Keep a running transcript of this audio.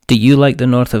Do you like the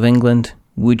north of England?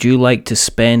 Would you like to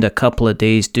spend a couple of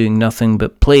days doing nothing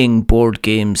but playing board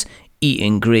games,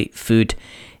 eating great food,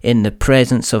 in the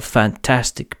presence of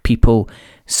fantastic people,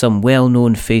 some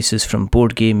well-known faces from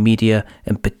board game media,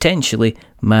 and potentially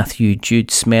Matthew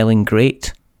Jude smelling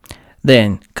great?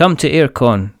 Then come to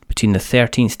Aircon between the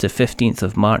 13th to 15th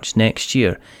of March next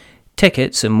year.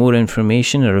 Tickets and more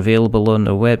information are available on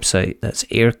their website. That's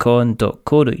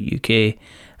aircon.co.uk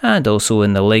and also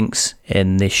in the links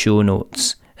in the show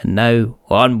notes. And now,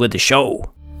 on with the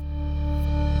show.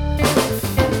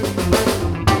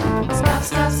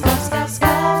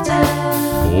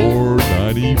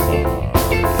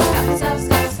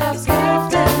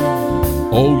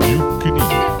 $4.95. All you can eat.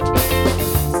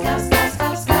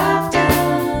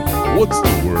 What's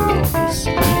the word on the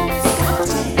street?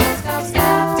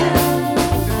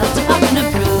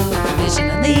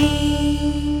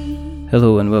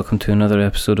 Hello and welcome to another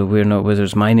episode of We're Not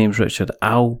Wizards. My name's Richard.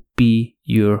 I'll be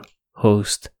your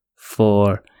host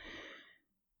for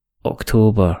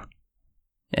October.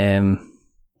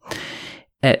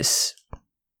 It's,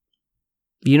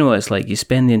 you know what it's like, you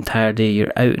spend the entire day,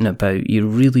 you're out and about, you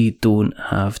really don't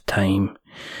have time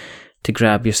to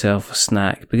grab yourself a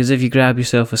snack, because if you grab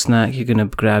yourself a snack, you're going to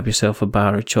grab yourself a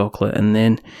bar of chocolate, and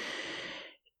then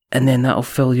that'll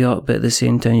fill you up, but at the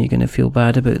same time you're going to feel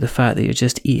bad about the fact that you're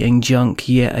just eating junk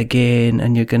yet again,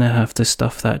 and you're going to have to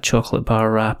stuff that chocolate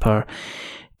bar wrapper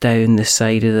down the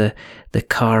side of the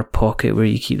car pocket where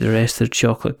you keep the rest of the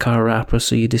chocolate car wrapper,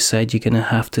 so you decide you're going to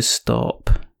have to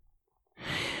stop.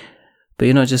 But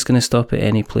you're not just going to stop at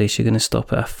any place, you're going to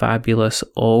stop at a fabulous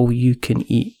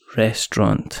all-you-can-eat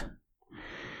restaurant.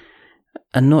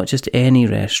 And not just any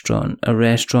restaurant, a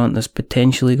restaurant that's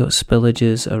potentially got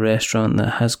spillages, a restaurant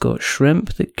that has got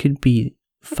shrimp that could be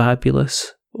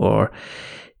fabulous or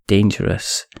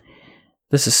dangerous.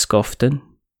 This is Scofton.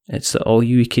 It's the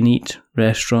all-you-can-eat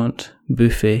restaurant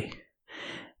buffet.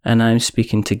 And I'm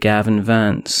speaking to Gavin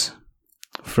Vance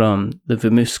from the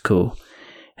Vamoose Co.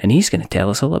 And he's going to tell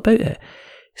us all about it.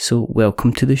 So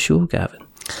welcome to the show, Gavin.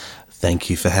 Thank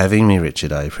you for having me,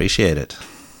 Richard. I appreciate it.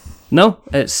 No,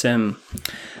 it's I'm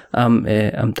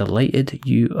delighted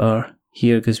you are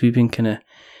here, because we've been kind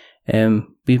of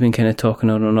talking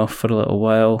on and off for a little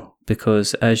while,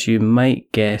 because as you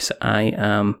might guess,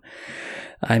 I'm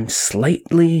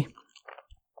slightly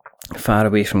far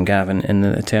away from Gavin in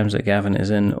the terms that Gavin is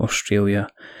in Australia,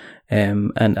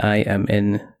 and I am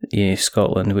in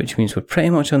Scotland, which means we're pretty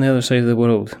much on the other side of the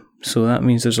world. So that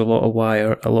means there's a lot of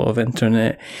wire, a lot of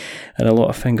internet, and a lot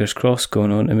of fingers crossed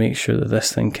going on to make sure that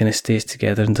this thing kind of stays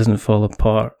together and doesn't fall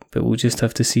apart. But we'll just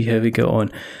have to see how we get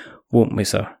on, won't we,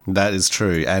 sir? That is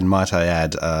true. And might I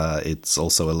add, it's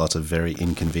also a lot of very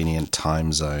inconvenient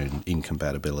time zone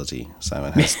incompatibility. So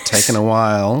it has taken a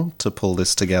while to pull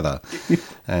this together.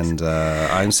 And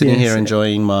I'm sitting here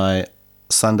enjoying my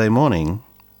Sunday morning,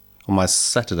 or my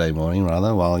Saturday morning,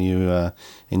 rather, while you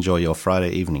enjoy your Friday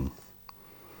evening.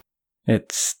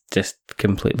 It's just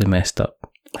completely messed up.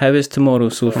 How is tomorrow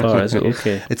so far? Is it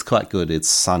okay? It's quite good. It's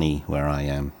sunny where I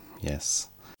am, yes.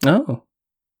 Oh.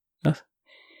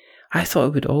 I thought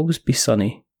it would always be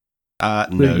sunny. No.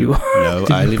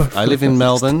 I live in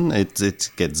Melbourne. It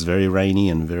gets very rainy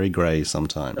and very grey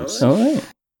sometimes. All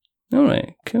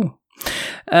right, cool.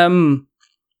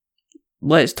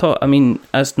 Let's talk. I mean,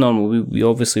 as normal, we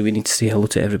obviously need to say hello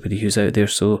to everybody who's out there.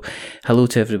 So, hello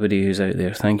to everybody who's out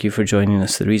there. Thank you for joining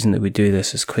us. The reason that we do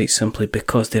this is quite simply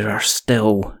because there are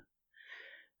still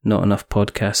not enough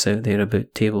podcasts out there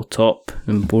about tabletop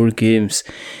and board games.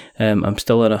 I'm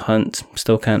still on a hunt.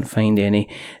 Still can't find any,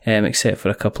 except for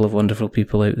a couple of wonderful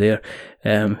people out there,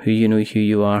 who you know who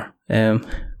you are.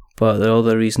 But the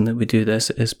other reason that we do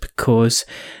this is because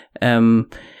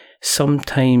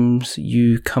sometimes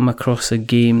you come across a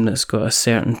game that's got a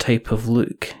certain type of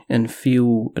look and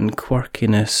feel and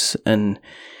quirkiness and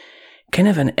kind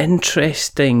of an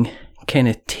interesting kind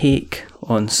of take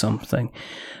on something.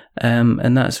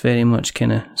 And that's very much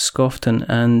kind of Scofton.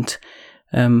 And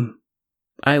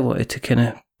I wanted to kind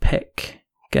of pick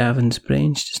Gavin's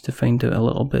brains just to find out a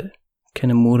little bit kind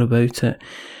of more about it,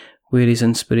 where his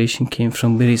inspiration came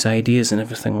from, where his ideas and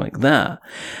everything like that.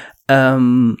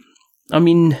 I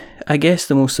mean, I guess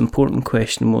the most important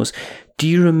question was, do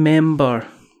you remember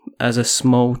as a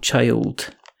small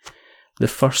child the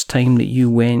first time that you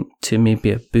went to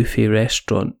maybe a buffet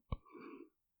restaurant?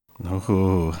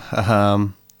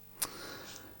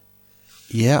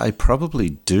 Yeah, I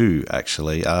probably do,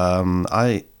 actually.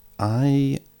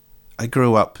 I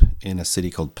grew up in a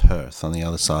city called Perth on the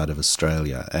other side of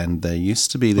Australia, and there used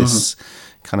to be this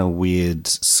kind of weird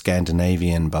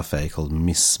Scandinavian buffet called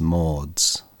Miss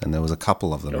Maud's. and there was a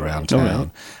couple of them around Oh, town. right.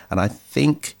 And I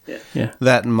think Yeah.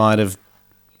 that might have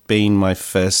been my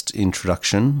first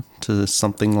introduction to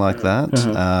something like that.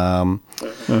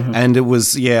 And it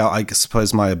was, I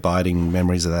suppose my abiding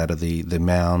memories of that are the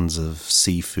mounds of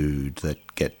seafood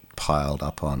that get piled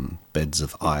up on beds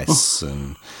of ice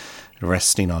and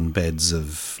resting on beds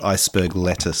of iceberg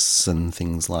lettuce and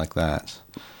things like that.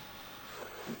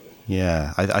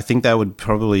 Yeah, I think that would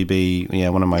probably be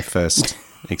one of my first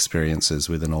experiences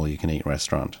with an all-you-can-eat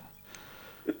restaurant.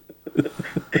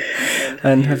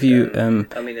 And have you?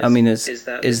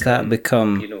 Is that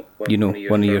become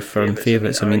one of your firm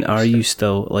favourites? I mean, are you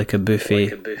still like a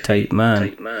buffet type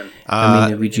man? I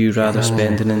mean, would you rather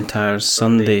spend an entire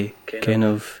Sunday kind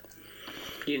of,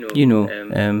 eating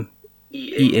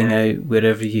out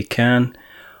wherever you can?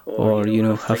 Or,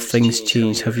 have things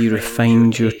changed? Have you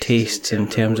refined your tastes in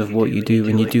terms of what you do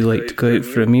when you do like to go out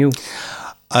for a meal?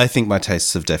 I think my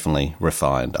tastes have definitely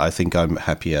refined. I think I'm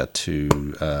happier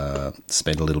to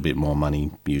spend a little bit more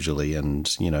money usually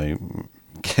and,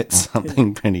 get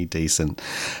something pretty decent.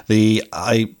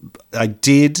 I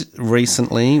did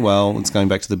recently, it's going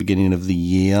back to the beginning of the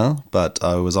year, but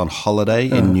I was on holiday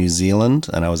in New Zealand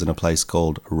and I was in a place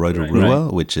called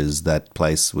Rotorua, which is that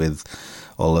place with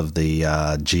all of the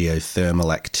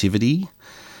geothermal activity.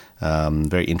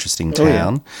 Very interesting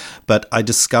town. But I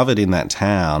discovered in that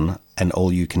town an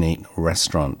all-you-can-eat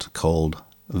restaurant called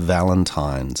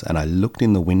Valentine's, and I looked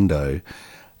in the window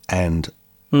and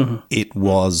it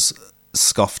was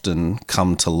Scofton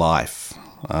come to life.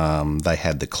 They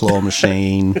had the claw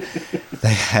machine,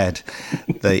 they had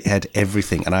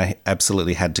everything, and I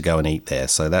absolutely had to go and eat there.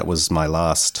 So that was my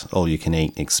last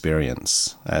all-you-can-eat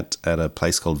experience at a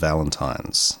place called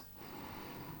Valentine's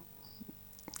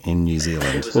in New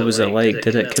Zealand. What was it like?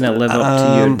 Did it kind of live up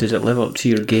to your? Did it live up to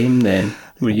your game then?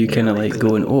 Were you kind of like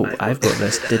going, "Oh, I've got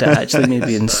this"? Did it actually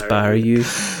maybe inspire you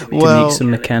to make some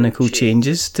mechanical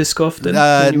changes to Scofton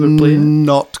when you were playing?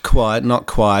 Not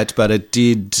quite, but it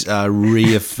did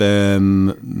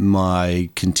reaffirm my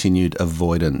continued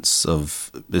avoidance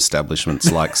of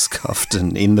establishments like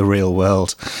Scofton in the real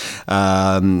world.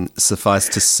 Suffice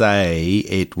to say,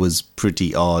 it was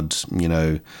pretty odd,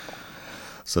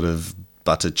 sort of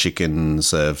butter chicken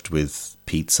served with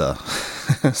pizza.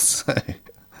 So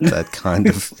that kind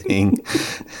of thing.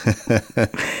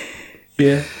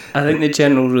 Yeah, I think the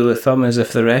general rule of thumb is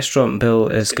if the restaurant bill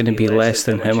is going to be less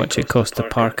than how much it costs to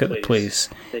park at the place,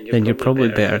 then you're probably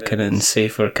better kind of and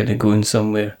safer kind of going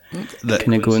somewhere,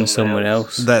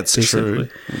 else. That's basically. true.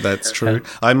 That's true.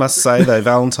 I must say though,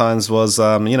 Valentine's was,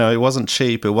 it wasn't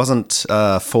cheap. It wasn't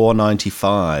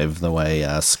 $4.95 the way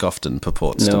Scofton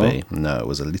purports to be. No, it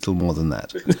was a little more than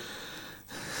that.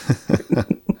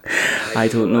 I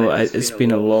don't know. It's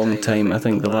been a long time. I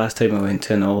think the last time I went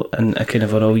to a kind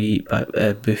of an all-you-eat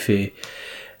buffet,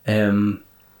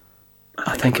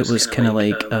 I think it was kind of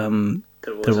like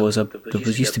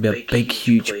there used to be a big,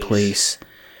 huge place,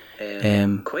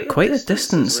 quite a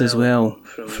distance as well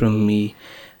from me.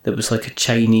 That was like a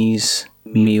Chinese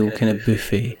meal kind of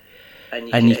buffet.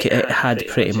 And it had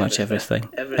pretty much everything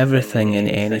and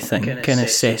anything, kind of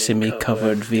sesame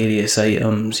covered various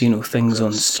items, things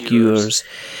on skewers,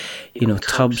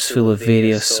 tubs full of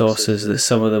various sauces that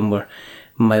some of them were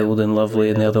mild and lovely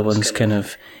and the other ones kind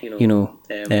of, blew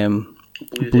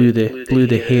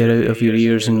the hair out of your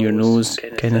ears and your nose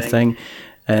kind of thing.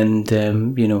 And,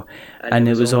 and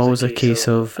it was always a case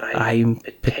of I'm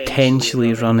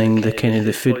potentially running the kind of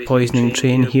the food poisoning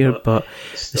train here, but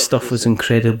the stuff was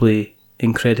incredibly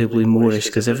Moorish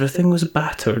because everything was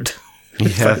battered.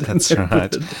 Yeah, that's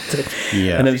right.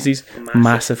 Yeah, and it was these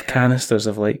massive canisters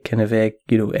of like kind of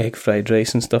egg fried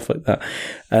rice and stuff like that.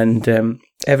 And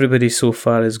everybody so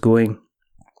far is going,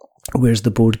 "Where's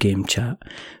the board game chat?"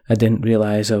 I didn't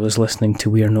realise I was listening to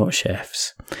 "We're Not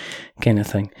Chefs" kind of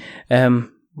thing.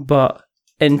 But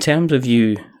in terms of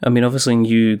you, I mean, obviously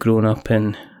you growing up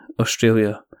in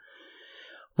Australia,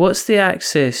 what's the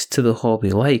access to the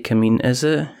hobby like? I mean,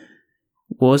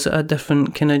 was it a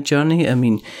different kind of journey? I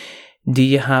mean, do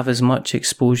you have as much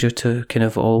exposure to kind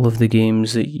of all of the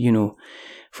games that,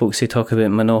 folks they talk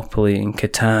about Monopoly and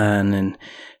Catan and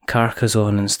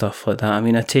Carcassonne and stuff like that? I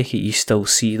mean, I take it you still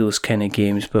see those kind of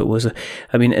games, but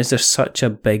is there such a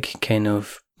big kind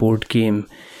of board game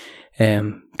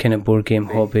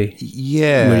hobby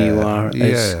where you are?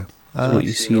 Yeah. What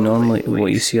you see normally,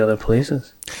 what you see other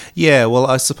places? Yeah, well,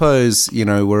 I suppose,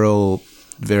 we're all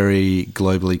very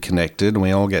globally connected and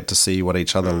we all get to see what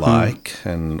each other like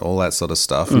and all that sort of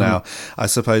stuff. Now, I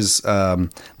suppose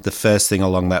the first thing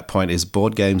along that point is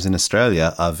board games in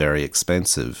Australia are very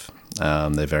expensive.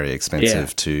 They're very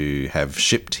expensive to have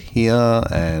shipped here,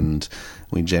 and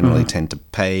We generally tend to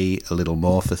pay a little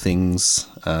more for things.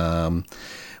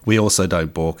 We also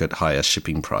don't balk at higher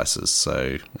shipping prices,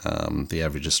 so the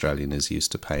average Australian is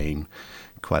used to paying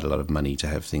quite a lot of money to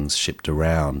have things shipped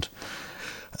around.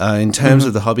 In terms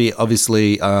of the hobby,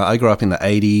 obviously, I grew up in the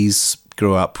 80s,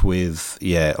 grew up with,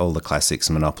 all the classics,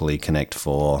 Monopoly, Connect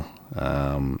 4,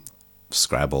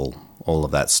 Scrabble, all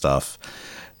of that stuff.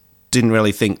 Didn't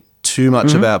really think too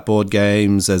much about board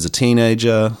games as a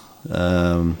teenager.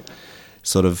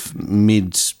 Sort of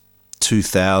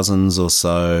mid-2000s or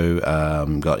so,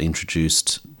 got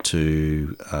introduced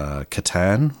to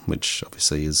Catan, which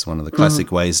obviously is one of the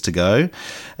classic ways to go.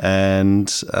 And,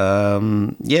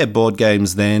 board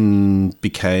games then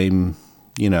became,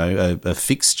 a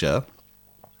fixture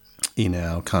in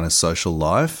our kind of social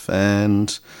life.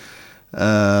 And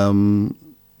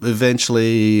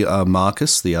eventually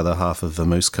Marcus, the other half of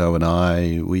Vamusco, and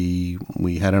I, we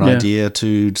had an idea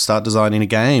to start designing a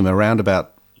game around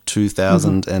about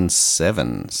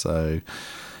 2007. So,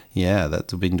 that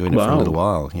we've been doing it for a little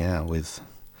while.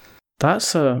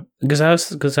 That's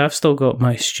because I've still got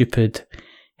my stupid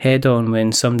head on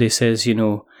when somebody says,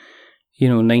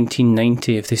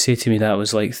 1990. If they say to me that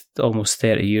was like almost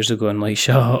 30 years ago, I'm like,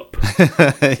 shut up.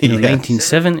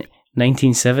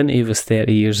 1970 was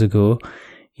 30 years ago.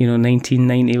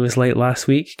 1990 was like last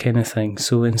week kind of thing.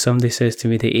 So when somebody says to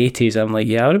me the 80s, I'm like,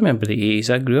 yeah, I remember the 80s.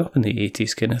 I grew up in the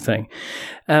 80s kind of thing.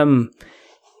 I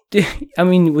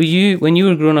mean, when you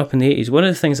were growing up in the 80s, one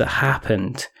of the things that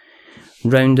happened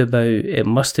round about, it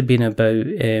must have been about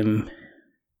the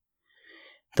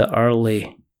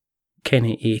early kind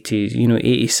of 80s,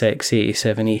 86,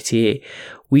 87, 88,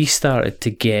 we started to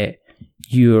get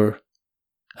your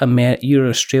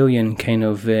Australian kind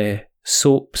of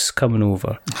soaps coming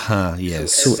over.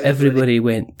 Yes. So everybody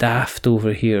went daft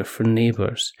over here for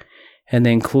Neighbours. And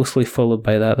then closely followed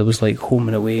by that, there was like Home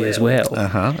and Away as well.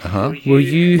 Were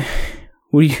you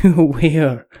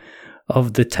aware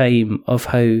of the time of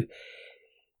how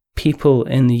people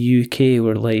in the UK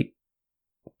were like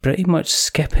pretty much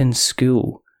skipping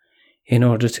school in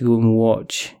order to go and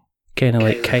watch kind of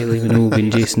like Kylie Minogue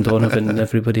and Jason Donovan and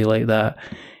everybody like that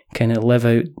kind of live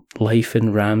out life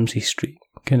in Ramsay Street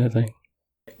kind of thing?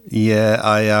 Yeah,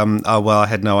 I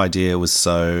had no idea it was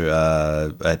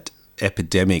so at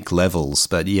epidemic levels,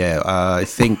 but I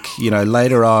think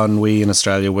later on we in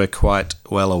Australia were quite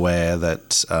well aware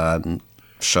that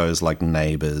shows like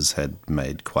Neighbours had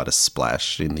made quite a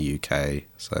splash in the UK.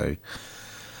 So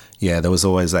there was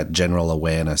always that general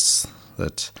awareness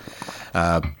that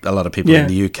a lot of people in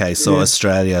the UK saw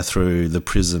Australia through the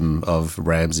prism of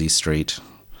Ramsay Street.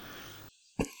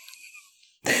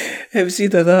 It was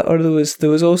either that or there was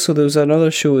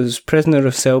another show, it was Prisoner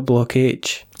of Cell Block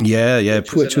H.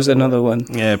 Which was another one.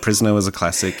 Yeah, Prisoner was a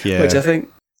classic,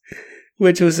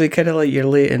 Which was kind of like your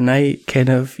late at night kind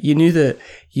of, you knew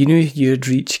you'd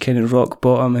reached kind of rock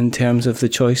bottom in terms of the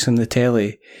choice on the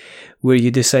telly, where you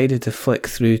decided to flick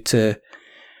through to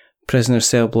Prisoner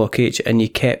Cell Block H and you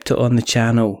kept it on the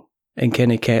channel and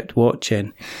kind of kept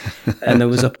watching. And there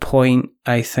was a point,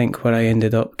 I think, where I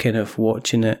ended up kind of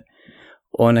watching it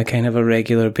on a kind of a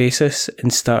regular basis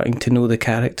and starting to know the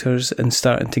characters and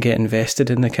starting to get invested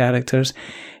in the characters.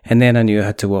 And then I knew I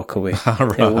had to walk away.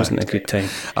 Right. It wasn't a good time.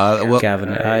 Gavin,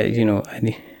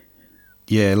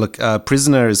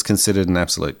 Prisoner is considered an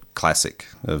absolute classic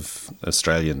of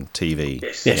Australian TV.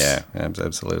 Yes. Yeah,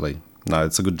 absolutely. No,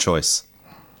 it's a good choice.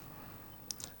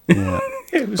 Yeah.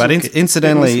 But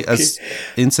incidentally, as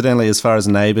far as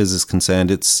Neighbours is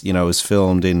concerned, it's it was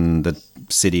filmed in the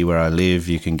city where I live.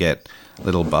 You can get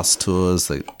little bus tours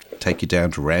that take you down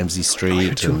to Ramsay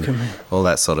Street and all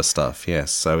that sort of stuff.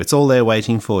 Yes, so it's all there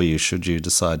waiting for you should you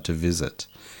decide to visit.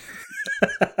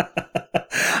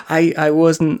 I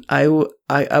was going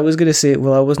to say,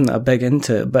 well, I wasn't big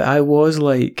into it, but I was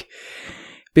like,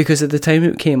 because at the time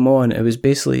it came on, it was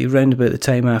basically round about the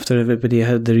time after everybody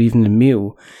had their evening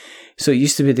meal. So it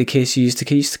used to be the case, you used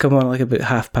to come on like about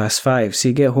 5:30. So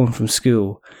you get home from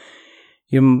school,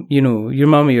 your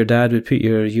mum or your dad would put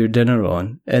your dinner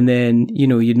on, and then,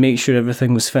 you'd make sure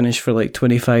everything was finished for like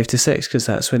 25 to 6, because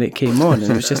that's when it came on,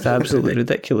 and it was just absolutely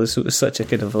ridiculous. It was such a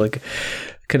kind of like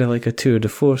a tour de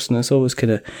force, and it's always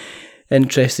kind of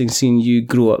interesting seeing you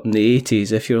grow up in the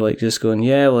 80s if you're like just going,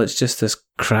 it's just this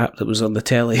crap that was on the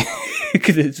telly.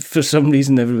 For some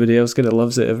reason, everybody else kind of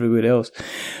loves it everywhere else.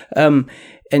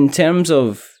 In terms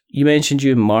of, you mentioned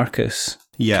you and Marcus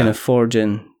kind of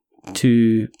forging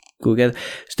to go together.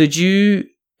 So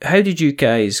how did you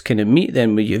guys kind of meet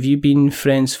then? Have you been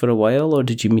friends for a while, or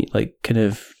did you meet like kind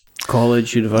of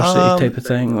college, university type of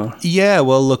thing? Or? Yeah,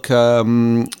 well, look,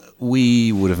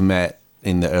 we would have met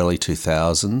in the early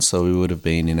 2000s, so we would have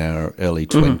been in our early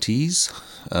 20s.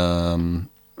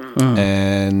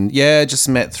 And yeah, just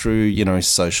met through,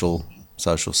 social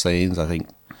scenes, I think,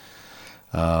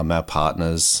 our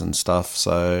partners and stuff.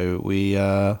 So we,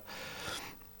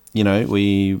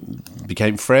 we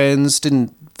became friends,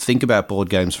 didn't think about board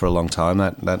games for a long time.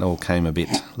 That all came a bit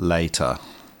later.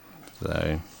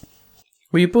 So,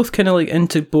 were you both kind of like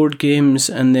into board games,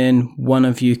 and then one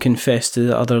of you confessed to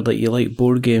the other that you like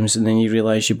board games, and then you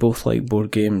realised you both like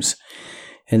board games,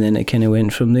 and then it kind of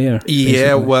went from there?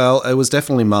 Yeah, basically? well, it was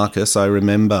definitely Marcus. I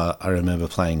remember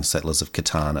playing Settlers of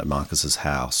Catan at Marcus's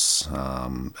house,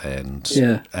 and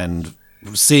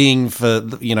seeing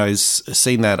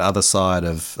seeing that other side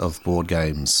of board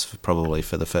games probably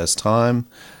for the first time,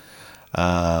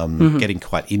 getting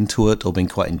quite into it or being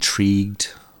quite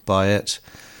intrigued by it.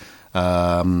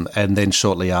 And then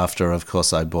shortly after, of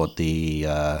course, I bought the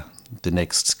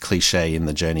next cliche in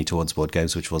the journey towards board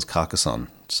games, which was Carcassonne.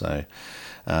 So,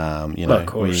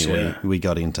 we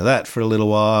got into that for a little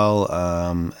while,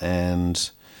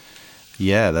 and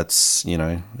yeah, that's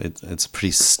it's a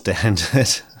pretty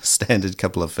standard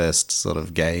couple of first sort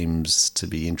of games to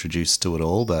be introduced to it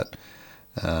all, but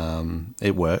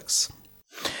it works.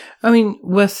 I mean,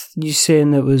 with you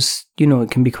saying it was, it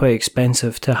can be quite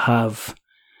expensive to have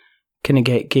kind of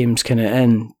get games kind of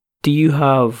in. Do you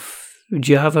have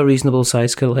a reasonable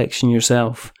size collection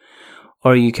yourself,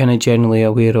 or are you kind of generally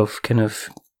aware of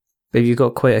have you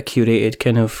got quite a curated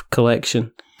kind of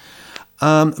collection?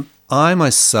 I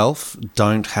myself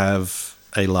don't have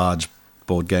a large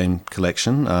board game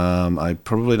collection. I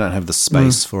probably don't have the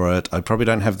space for it. I probably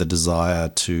don't have the desire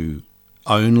to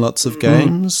own lots of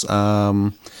games.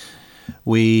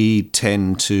 We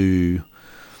tend to,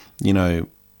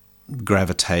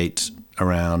 gravitate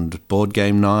around board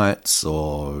game nights,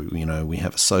 or, we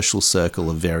have a social circle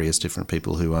of various different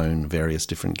people who own various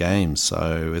different games.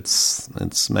 So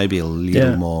it's maybe a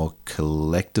little more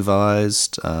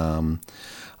collectivized.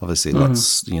 Obviously,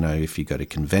 lots, if you go to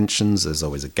conventions, there's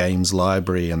always a games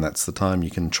library, and that's the time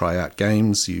you can try out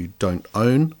games you don't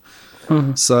own.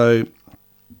 So,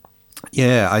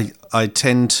 yeah, I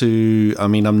tend to,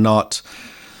 I'm not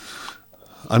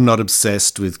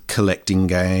obsessed with collecting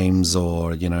games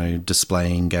or,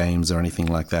 displaying games or anything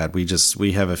like that. We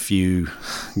have a few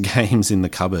games in the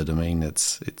cupboard. I mean,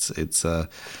 it's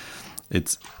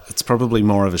probably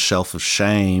more of a shelf of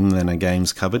shame than a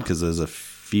games cupboard, because there's a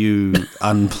few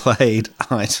unplayed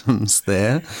items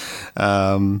there.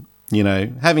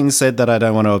 Having said that, I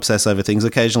don't want to obsess over things.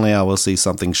 Occasionally I will see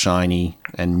something shiny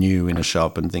and new in a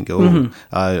shop and think,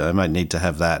 I might need to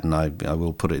have that, and I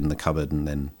will put it in the cupboard and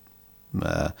then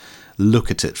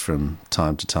look at it from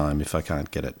time to time if I can't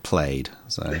get it played.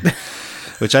 So,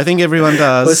 which I think everyone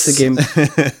does. What's the game?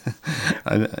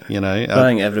 I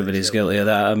think everybody's guilty of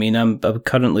that. I mean, I'm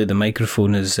currently, the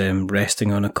microphone is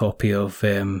resting on a copy of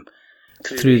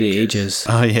Through the Ages.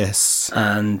 Oh, yes.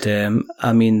 And the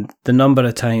number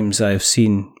of times I've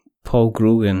seen Paul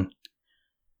Grogan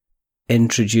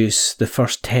introduce the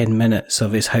first 10 minutes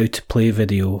of his how to play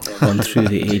video on Through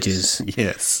the Ages.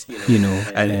 Yes.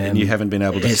 And you haven't been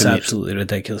able to It's absolutely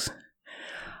ridiculous.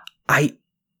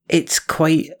 It's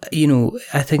quite,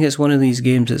 I think it's one of these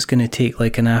games that's going to take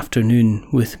like an afternoon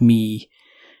with me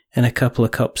and a couple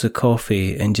of cups of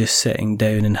coffee and just sitting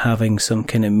down and having some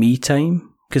kind of me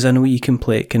time. Because I know you can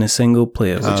play it kind of single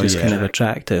player, which is kind of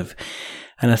attractive.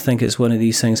 And I think it's one of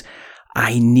these things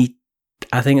I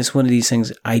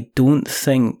don't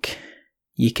think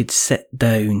you could sit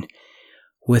down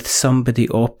with somebody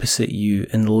opposite you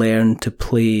and learn to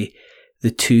play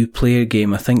the 2-player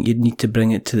game. I think you'd need to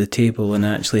bring it to the table and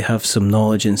actually have some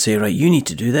knowledge and say, right, you need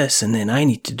to do this, and then I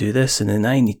need to do this, and then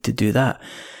I need to do that,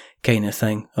 kind of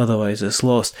thing. Otherwise it's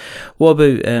lost. What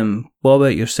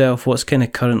about yourself? What's kind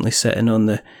of currently sitting on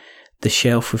the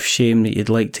shelf of shame that you'd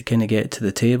like to kind of get to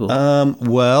the table?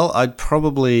 Well, I'd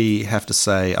probably have to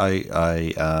say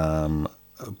I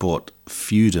bought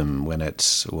Feudum when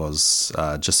it was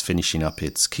just finishing up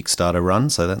its Kickstarter run,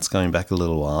 so that's going back a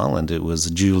little while, and it was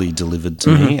duly delivered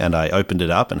to me, and I opened it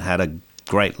up and had a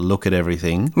great look at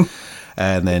everything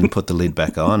and then put the lid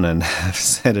back on and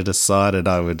set it aside, and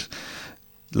I would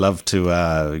love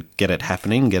to get it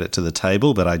happening, get it to the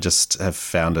table, but I just have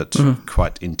found it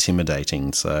quite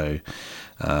intimidating. So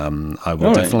I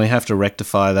will definitely have to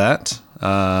rectify that.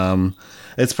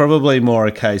 It's probably more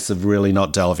a case of really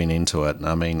not delving into it.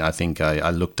 I mean, I think I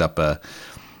looked up a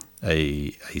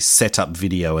setup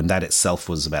video, and that itself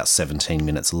was about 17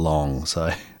 minutes long.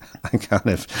 So I kind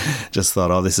of just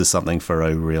thought, this is something for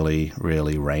a really,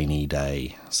 really rainy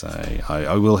day. So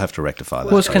I will have to rectify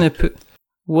that.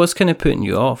 What's kind of putting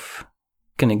you off?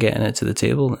 kind of getting it to the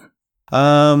table?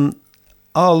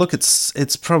 Oh, look,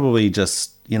 it's probably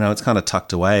just, it's kind of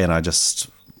tucked away and I just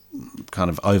kind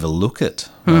of overlook it.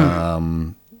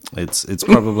 It's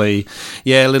probably,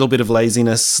 a little bit of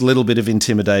laziness, a little bit of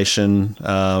intimidation.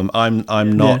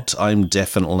 I'm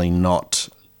definitely not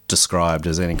described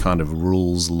as any kind of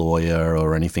rules lawyer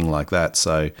or anything like that.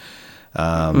 So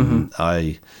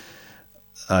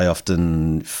I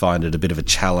often find it a bit of a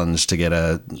challenge to get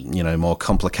a more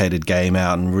complicated game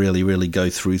out and really, really go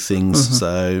through things.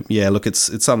 So look,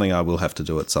 it's something I will have to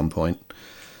do at some point.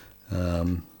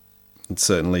 It's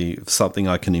certainly something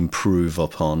I can improve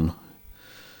upon.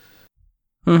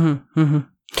 I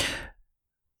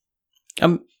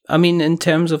mean, in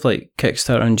terms of like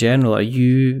Kickstarter in general, are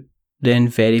you then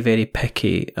very, very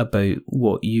picky about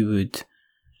what you would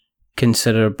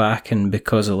consider backing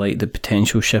because of like the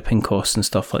potential shipping costs and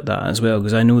stuff like that as well?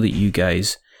 Because I know that you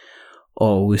guys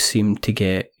always seem to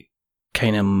get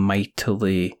kind of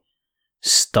mightily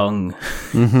stung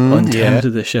on terms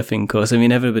of the shipping costs. I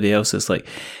mean, everybody else is like,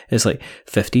 it's like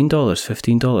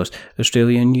 $15,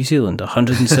 Australia and New Zealand,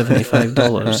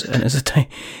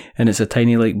 $175, and it's a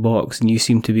tiny like box, and you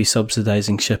seem to be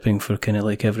subsidizing shipping for kind of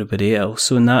like everybody else.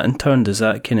 So in that in turn, does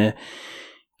that kind of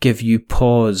give you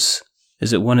pause?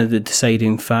 Is it one of the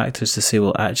deciding factors to say,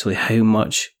 well, actually, how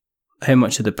much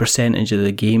of the percentage of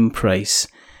the game price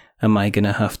am I going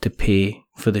to have to pay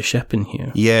for the shipping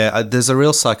here? Yeah, there's a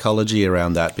real psychology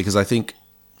around that, because I think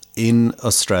in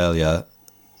Australia,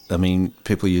 I mean,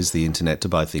 people use the internet to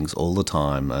buy things all the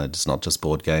time. It's not just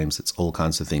board games, it's all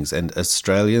kinds of things. And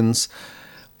Australians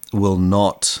will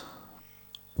not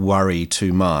worry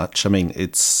too much. I mean,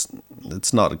 it's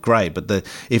not great, but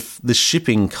if the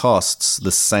shipping costs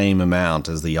the same amount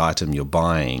as the item you're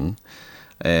buying,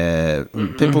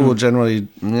 people will generally,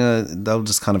 they'll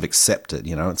just kind of accept it.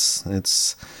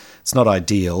 It's not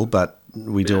ideal, but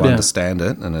we do understand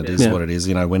it, and it is what it is.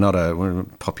 We're a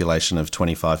population of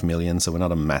 25 million, so we're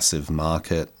not a massive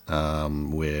market.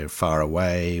 We're far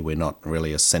away. We're not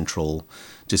really a central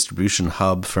distribution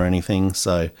hub for anything.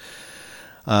 So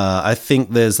I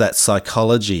think there's that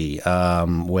psychology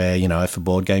where, if a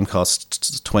board game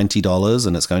costs $20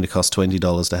 and it's going to cost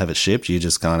 $20 to have it shipped, you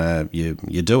just kind of,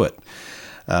 you do it.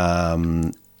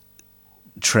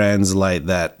 Translate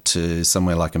that to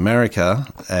somewhere like America,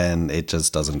 and it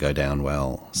just doesn't go down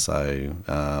well. So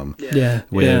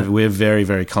we're very,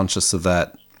 very conscious of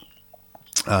that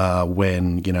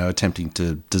when attempting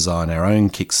to design our own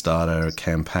Kickstarter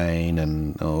campaign,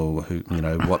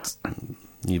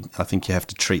 I think you have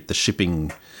to treat the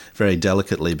shipping very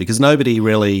delicately, because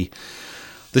the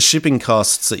shipping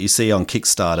costs that you see on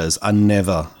Kickstarters are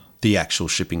never the actual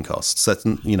shipping costs. That's,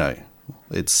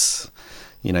 it's,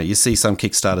 you see some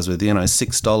Kickstarters with,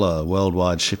 $6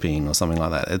 worldwide shipping or something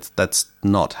like that. That's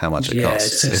not how much it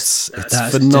costs. It's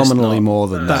phenomenally more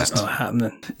than that. That's not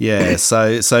happening. Yeah.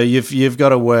 So you've got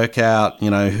to work out,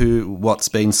 what's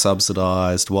been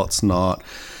subsidized, what's not.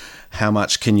 How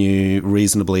much can you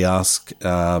reasonably ask,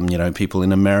 people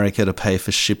in America to pay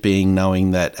for shipping, knowing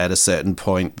that at a certain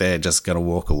point they're just going to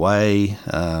walk away?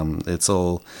 It's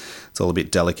all a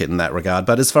bit delicate in that regard.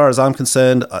 But as far as I'm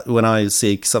concerned, when I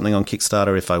see something on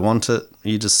Kickstarter, if I want it,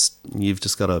 you've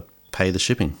just got to pay the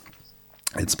shipping.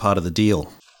 It's part of the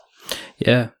deal.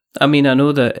 Yeah. I mean, I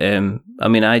know that,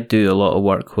 I do a lot of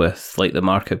work with like the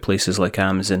marketplaces like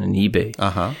Amazon and eBay.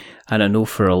 And I know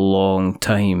for a long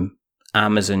time,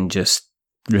 Amazon just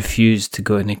refused to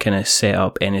go and kind of set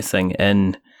up anything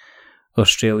in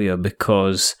Australia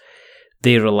because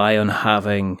they rely on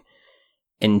having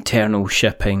internal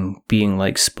shipping being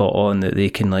like spot on, that they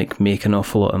can like make an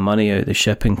awful lot of money out of the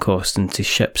shipping cost and to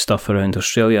ship stuff around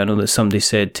Australia. I know that somebody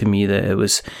said to me that it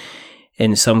was,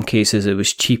 in some cases, it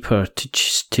was cheaper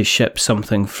to ship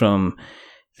something from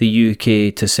the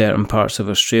UK to certain parts of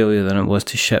Australia than it was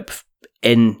to ship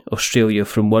in Australia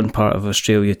from one part of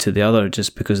Australia to the other,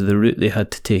 just because of the route they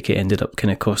had to take. It ended up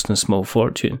kind of costing a small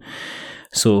fortune.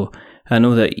 So I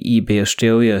know that eBay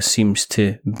Australia seems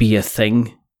to be a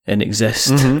thing and exist.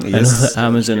 Yes. I know that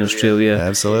Amazon Australia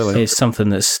absolutely is something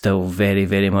that's still very,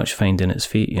 very much finding its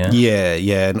feet.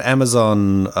 Yeah. And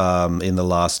Amazon in the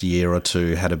last year or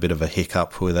two had a bit of a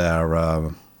hiccup with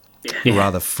our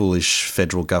rather foolish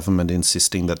federal government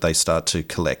insisting that they start to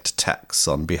collect tax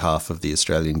on behalf of the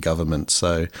Australian government.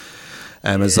 So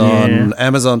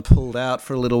Amazon pulled out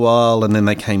for a little while, and then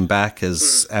they came back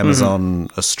as Amazon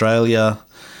Australia.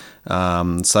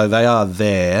 So they are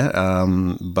there,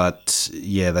 but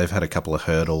they've had a couple of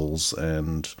hurdles,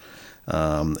 and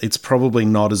it's probably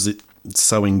not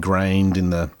so ingrained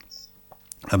in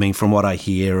from what I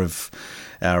hear of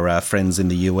our friends in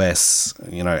the US,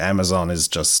 Amazon is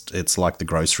it's like the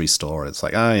grocery store. It's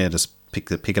like, oh yeah, just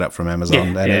pick it up from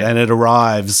Amazon, and it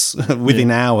arrives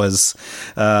within hours.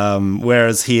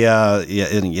 Whereas here,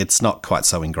 it's not quite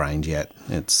so ingrained yet.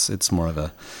 It's more of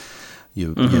a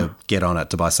you get on it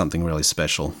to buy something really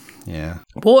special. Yeah.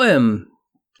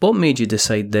 What made you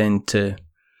decide then to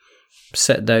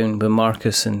sit down with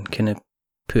Marcus and kind of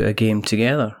put a game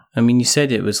together? I mean, you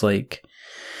said it was like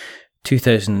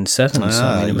 2007, so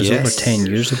I mean, it was over 10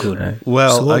 years ago now.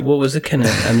 Well, so what was the kind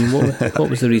of? I mean, what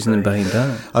was the reasoning behind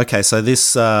that? Okay, so this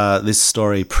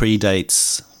story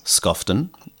predates Scofton.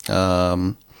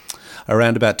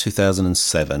 Around about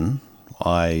 2007,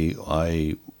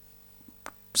 I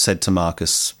said to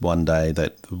Marcus one day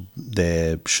that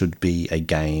there should be a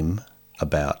game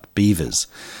about beavers,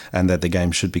 and that the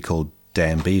game should be called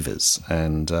Damn Beavers.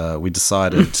 And we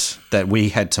decided that we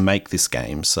had to make this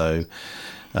game. So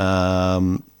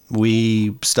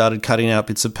we started cutting out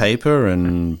bits of paper,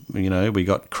 and we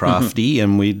got crafty,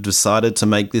 and we decided to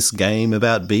make this game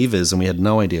about beavers, and we had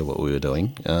no idea what we were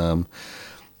doing.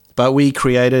 But we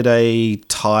created a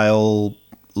tile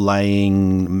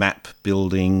laying, map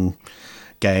building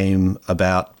game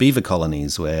about beaver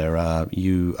colonies, where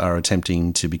you are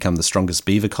attempting to become the strongest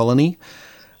beaver colony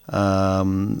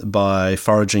by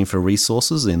foraging for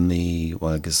resources in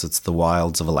I guess it's the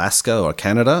wilds of Alaska or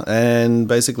Canada, and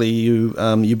basically you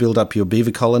build up your beaver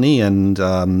colony, and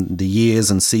the years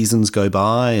and seasons go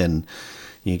by, and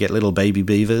you get little baby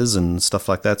beavers and stuff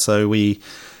like that. So we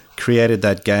created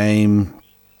that game.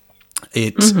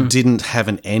 It didn't have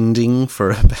an ending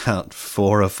for about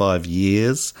 4 or 5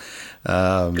 years.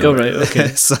 Right, okay.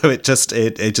 So it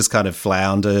just kind of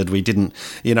floundered. We didn't,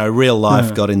 real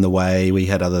life got in the way. We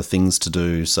had other things to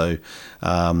do. So,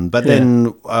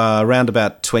 then around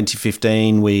about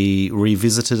 2015, we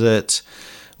revisited it.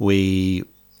 We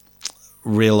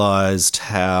realized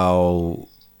how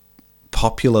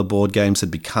popular board games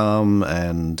had become,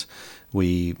 and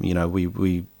we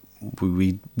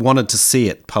wanted to see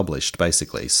it published,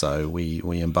 basically. So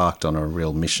we embarked on a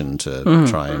real mission to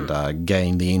try and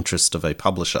gain the interest of a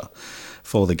publisher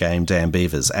for the game Damn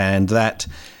Beavers, and that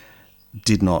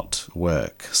did not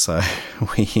work. So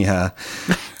we had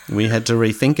to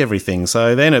rethink everything.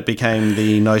 So then it became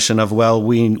the notion of, well,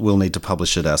 we will need to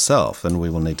publish it ourselves, and we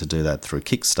will need to do that through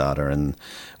Kickstarter, and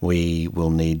we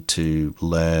will need to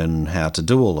learn how to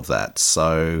do all of that.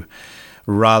 So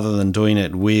rather than doing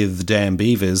it with Damn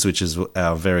Beavers, which is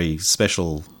our very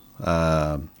special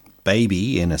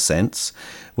baby in a sense,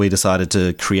 we decided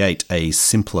to create a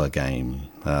simpler game,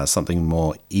 something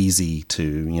more easy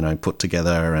to put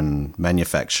together and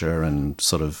manufacture and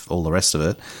sort of all the rest of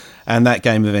it. And that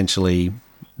game eventually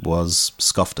was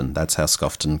Scofton. That's how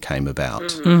Scofton came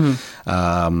about.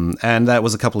 And that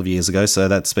was a couple of years ago, so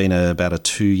that's been about a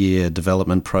 2-year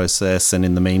development process. And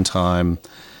in the meantime,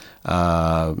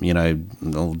 Damn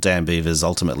Beavers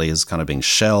ultimately is kind of being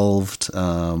shelved.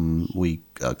 We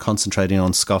are concentrating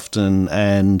on Scofton,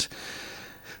 and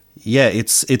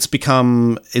it's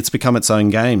become its own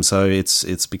game. So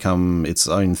it's become its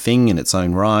own thing in its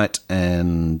own right,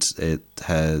 and it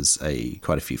has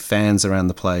quite a few fans around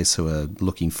the place who are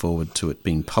looking forward to it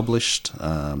being published.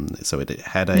 So it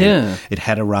had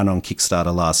a run on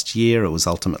Kickstarter last year. It was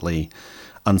ultimately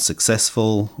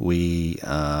unsuccessful. We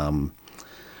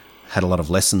had a lot of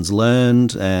lessons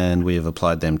learned, and we have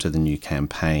applied them to the new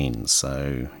campaign.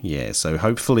 So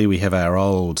hopefully we have our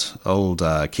old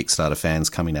Kickstarter fans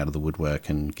coming out of the woodwork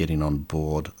and getting on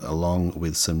board along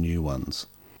with some new ones.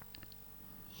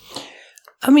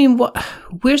 I mean,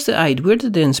 where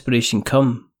did the inspiration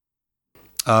come?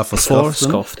 For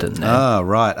Scofton.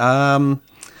 Right.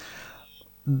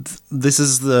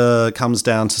 This comes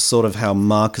down to sort of how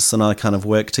Marcus and I kind of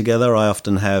work together. I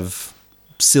often have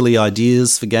silly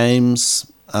ideas for games.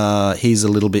 He's a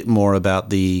little bit more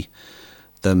about the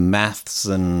maths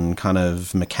and kind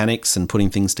of mechanics and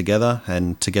putting things together,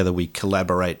 and together we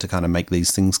collaborate to kind of make these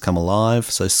things come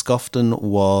alive. So Scofton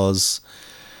was,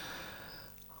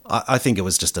 I think it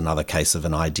was just another case of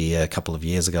an idea a couple of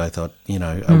years ago. I thought,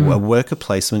 a worker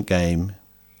placement game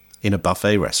in a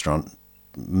buffet restaurant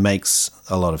makes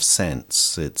a lot of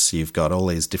sense. You've got all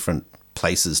these different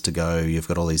places to go, you've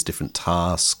got all these different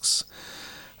tasks.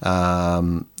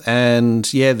 The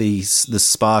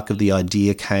spark of the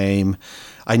idea came.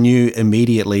 I knew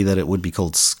immediately that it would be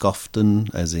called Scofton,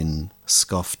 as in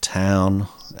Scoff Town,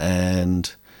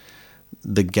 and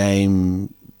the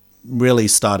game really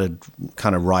started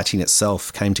kind of writing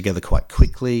itself, came together quite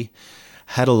quickly,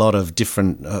 had a lot of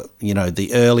different, the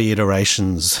early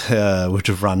iterations would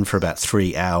have run for about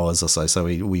 3 hours or so, so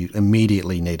we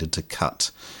immediately needed to cut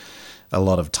a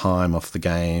lot of time off the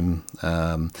game.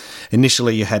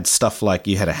 Initially, you had stuff like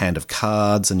you had a hand of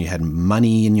cards and you had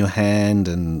money in your hand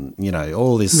and,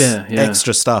 all this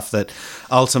extra stuff that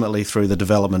ultimately through the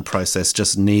development process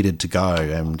just needed to go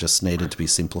and just needed to be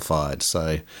simplified.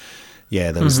 So,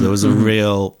 yeah, there was a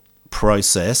real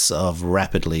process of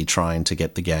rapidly trying to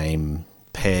get the game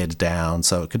pared down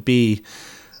so it could be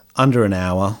under an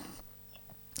hour.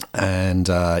 And,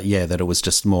 that it was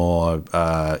just more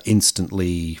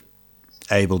instantly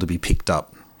able to be picked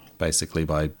up, basically,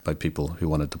 by people who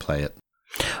wanted to play it.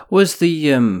 Was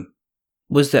the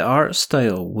art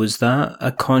style, was that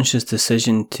a conscious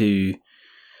decision to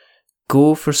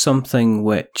go for something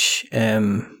which,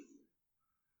 the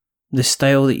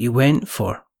style that you went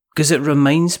for? Because it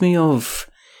reminds me of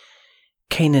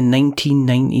kind of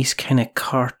 1990s kind of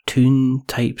cartoon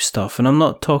type stuff. And I'm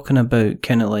not talking about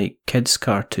kind of like kids'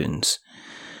 cartoons.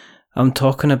 I'm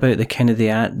talking about the kind of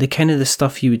the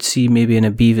stuff you would see maybe in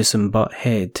a Beavis and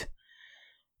Butthead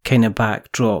kind of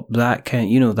backdrop, that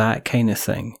kind of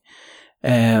thing.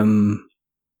 Because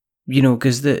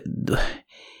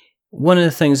one of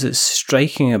the things that's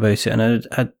striking about it, and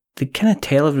I kind of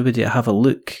tell everybody to have a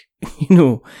look,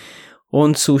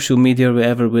 on social media or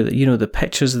whatever, with the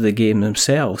pictures of the game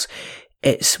themselves.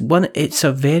 You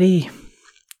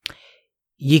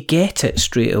get it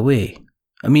straight away.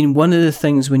 I mean, one of the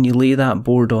things when you lay that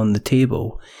board on the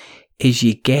table is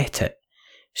you get it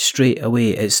straight away.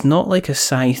 It's not like a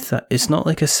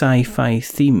sci-fi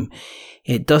theme.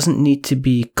 It doesn't need to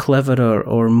be cleverer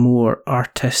or more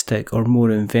artistic or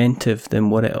more inventive than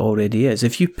what it already is.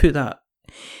 If you put that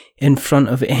in front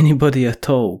of anybody at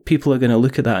all, people are going to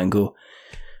look at that and go,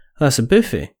 "That's a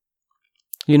buffet."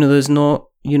 There's not,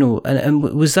 and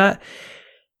was that,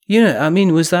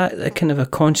 was that a kind of a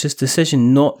conscious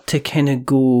decision not to kind of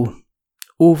go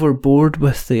overboard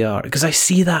with the art? Because I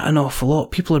see that an awful lot.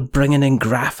 People are bringing in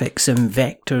graphics and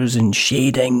vectors and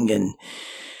shading and,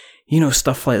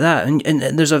 stuff like that. And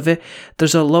there's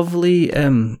a lovely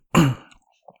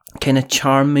kind of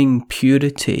charming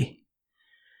purity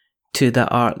to the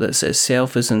art that's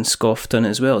itself is in Scofton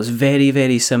as well. It's very,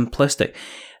 very simplistic.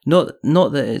 Not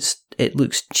that it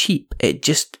looks cheap. It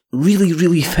just really,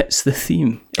 really fits the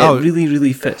theme. It really,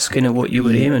 really fits kind of what you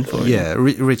were aiming for. Yeah,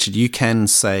 Richard, you can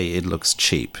say it looks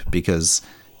cheap because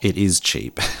it is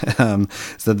cheap.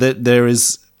 So there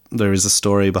is a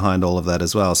story behind all of that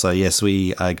as well. So yes,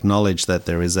 we acknowledge that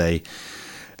there is a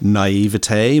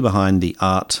naivete behind the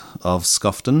art of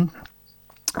Scofton,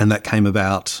 and that came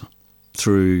about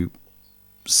through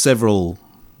several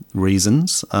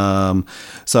reasons.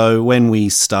 So when we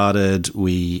started,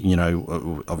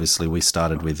 obviously we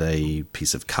started with a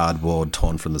piece of cardboard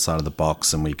torn from the side of the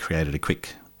box, and we created a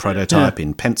quick prototype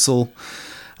in pencil.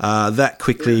 That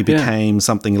quickly became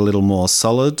something a little more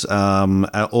solid.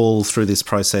 All through this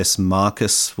process,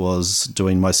 Marcus was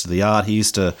doing most of the art. He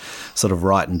used to sort of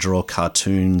write and draw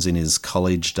cartoons in his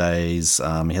college days.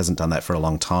 He hasn't done that for a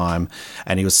long time,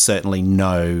 and he was certainly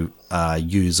no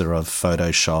user of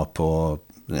Photoshop or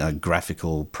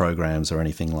graphical programs or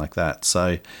anything like that.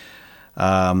 So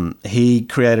he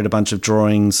created a bunch of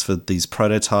drawings for these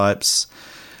prototypes.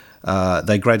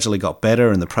 They gradually got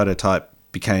better, and the prototype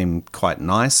became quite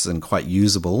nice and quite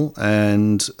usable,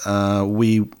 and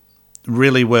we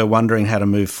really were wondering how to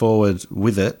move forward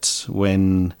with it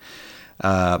when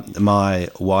my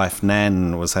wife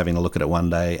Nan was having a look at it one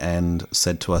day and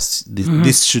said to us,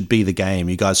 this should be the game,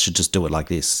 you guys should just do it like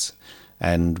this.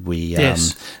 And we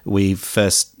laughed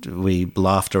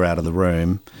her out of the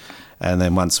room, and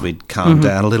then once we'd calmed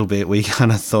down a little bit, we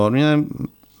kind of thought,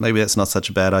 maybe that's not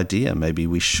such a bad idea. Maybe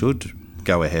we should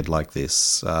go ahead like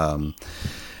this.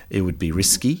 It would be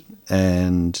risky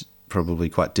and probably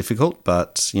quite difficult,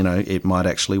 but it might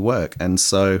actually work. And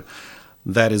so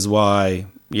that is why,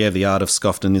 the art of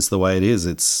Scofton is the way it is.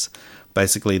 It's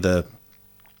basically a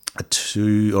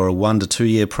 1 to 2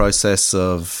 year process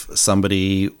of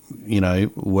somebody,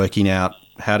 working out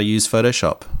how to use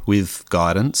Photoshop with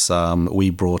guidance.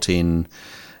 We brought in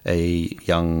a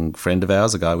young friend of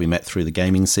ours, a guy we met through the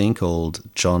gaming scene called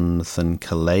Jonathan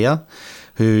Kalea,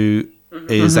 who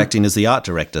is acting as the art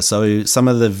director. So some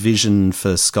of the vision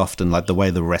for Scofton, like the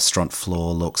way the restaurant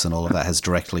floor looks and all of that, has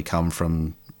directly come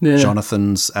from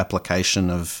Jonathan's application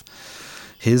of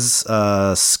his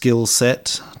skill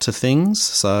set to things.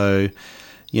 So,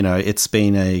 it's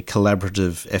been a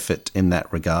collaborative effort in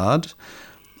that regard.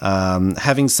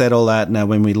 Having said all that, now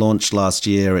when we launched last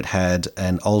year, it had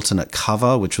an alternate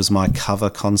cover, which was my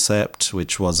cover concept,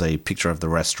 which was a picture of the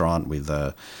restaurant with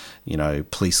a,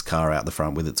 police car out the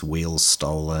front with its wheels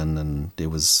stolen, and it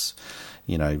was,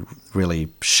 really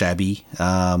shabby.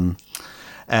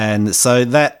 And so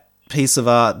that piece of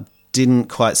art didn't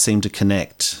quite seem to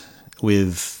connect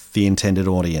with the intended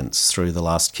audience through the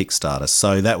last Kickstarter.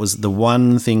 So that was the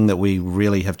one thing that we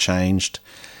really have changed,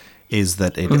 is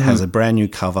that it has a brand new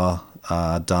cover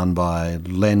done by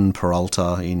Len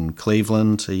Peralta in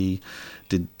Cleveland. He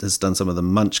has done some of the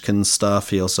Munchkin stuff.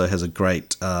 He also has a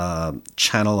great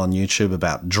channel on YouTube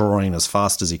about drawing as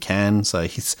fast as he can. So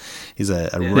he's a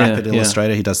rapid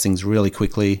illustrator. He does things really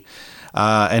quickly.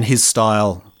 And his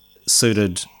style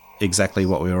suited exactly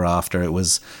what we were after. It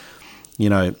was,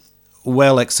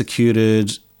 well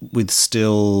executed with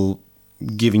still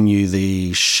giving you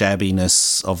the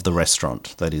shabbiness of the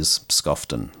restaurant that is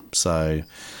Scofton. So,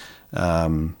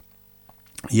 that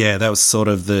was sort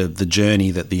of the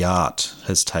journey that the art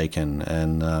has taken.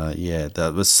 And,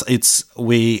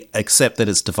 we accept that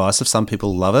it's divisive. Some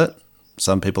people love it.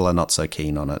 Some people are not so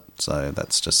keen on it. So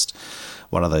that's just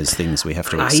one of those things we have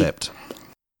to accept.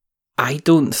 I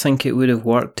don't think it would have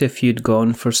worked if you'd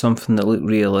gone for something that looked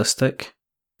realistic.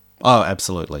 Oh,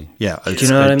 absolutely. Yeah. Do you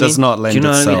know what I mean? It does not lend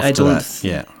itself to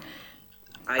that.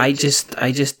 I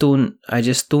just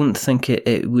don't think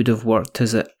it would have worked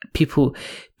as people,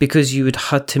 because you would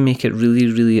had to make it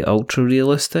really, really ultra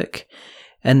realistic,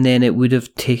 and then it would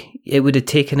have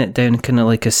taken it down kind of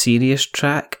like a serious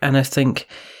track. And I think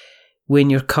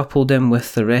when you're coupled in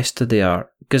with the rest of the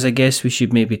art, because I guess we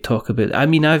should maybe talk about. I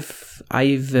mean, I've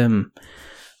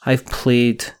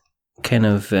played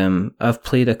I've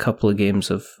played a couple of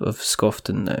games of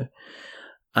Scofton now,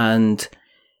 and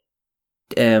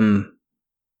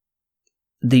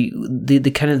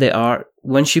the kind of the art,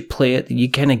 once you play it, you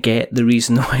kind of get the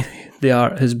reason why the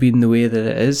art has been the way that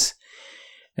it is,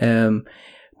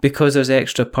 because there's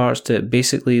extra parts to it.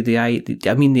 Basically, the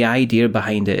idea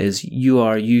behind it is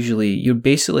you're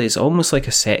basically, it's almost like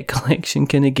a set collection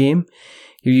kind of game.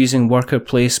 You're using worker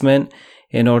placement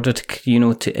in order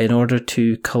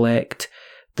to collect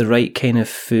the right kind of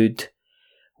food,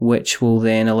 which will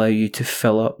then allow you to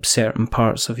fill up certain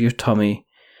parts of your tummy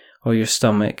or your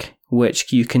stomach,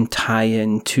 which you can tie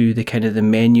into the kind of the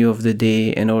menu of the day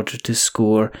in order to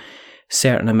score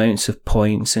certain amounts of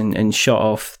points and shut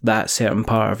off that certain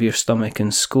part of your stomach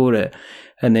and score it.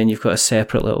 And then you've got a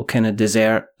separate little kind of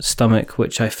dessert stomach,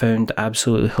 which I found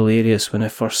absolutely hilarious when I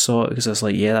first saw it, because I was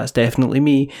like, yeah, that's definitely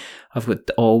me. I've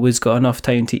always got enough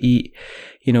time to eat.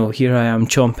 Here I am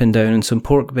chomping down on some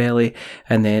pork belly,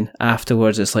 and then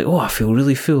afterwards it's like, oh, I feel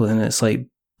really full. And it's like,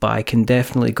 but I can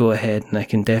definitely go ahead and I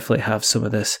can definitely have some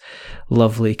of this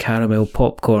lovely caramel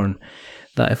popcorn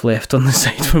that I've left on the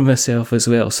side for myself as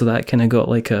well. So that kind of got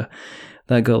like a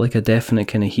definite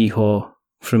kind of hee-haw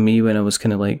from me when I was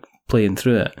kind of like playing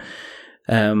through it.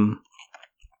 But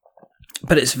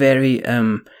it's very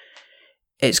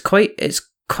it's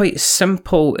quite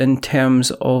simple in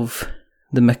terms of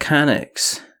the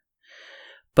mechanics,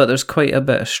 but there's quite a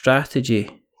bit of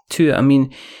strategy to it. I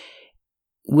mean,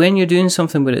 when you're doing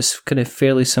something where it's kind of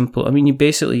fairly simple, I mean,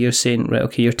 you're saying, right,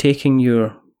 okay, you're taking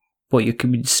what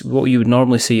you would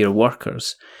normally say your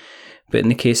workers, but in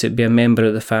the case it'd be a member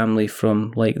of the family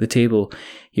from like the table,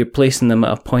 you're placing them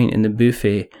at a point in the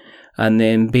buffet, and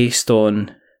then based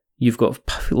on, you've got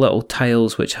little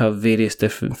tiles which have various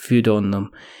different food on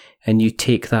them, and you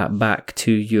take that back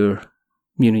to your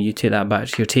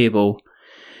table,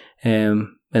 and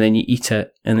then you eat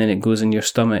it, and then it goes in your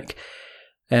stomach.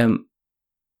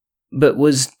 But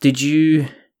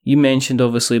you mentioned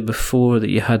obviously before that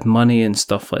you had money and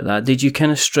stuff like that. Did you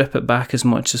kind of strip it back as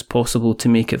much as possible to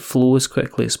make it flow as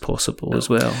quickly as possible as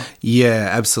well? Yeah,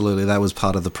 absolutely. That was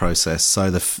part of the process.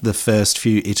 So the first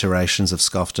few iterations of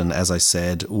Scofton, as I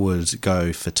said, would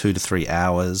go for 2 to 3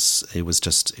 hours. It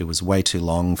was way too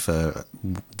long for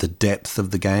the depth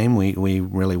of the game. We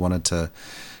really wanted to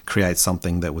create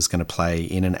something that was going to play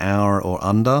in an hour or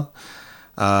under.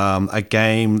 A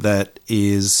game that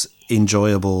is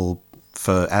enjoyable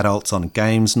for adults on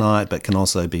games night, but can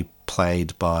also be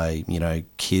played by,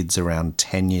 kids around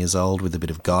 10 years old with a bit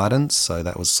of guidance. So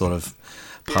that was sort of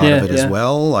part of it as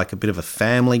well, like a bit of a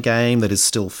family game that is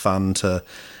still fun to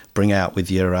bring out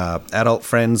with your adult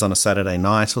friends on a Saturday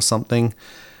night or something.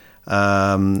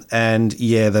 There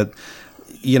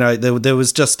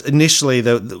was just initially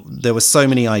there were so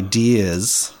many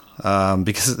ideas.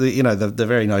 Because the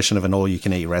very notion of an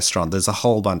all-you-can-eat restaurant, there's a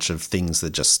whole bunch of things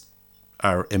that just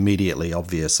are immediately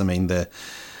obvious. I mean, the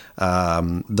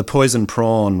poison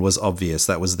prawn was obvious;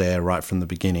 that was there right from the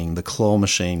beginning. The claw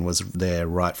machine was there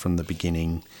right from the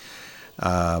beginning.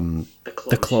 The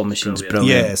claw machine's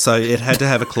brilliant. Yeah, so it had to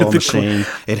have a claw machine.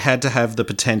 It had to have the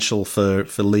potential for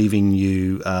leaving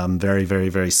you very, very,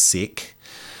 very sick.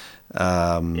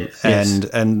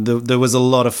 And there was a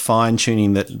lot of fine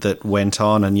tuning that went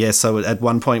on. And so at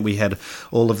one point we had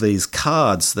all of these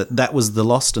cards that was the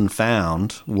lost and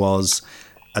found was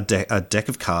a deck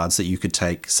of cards that you could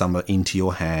take some into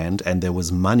your hand, and there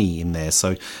was money in there.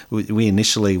 So we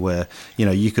initially were,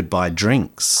 you could buy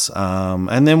drinks.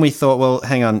 And then we thought, well,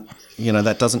 hang on,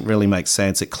 that doesn't really make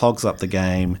sense. It clogs up the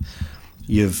game.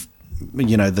 The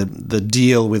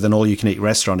deal with an all-you-can-eat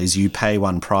restaurant is you pay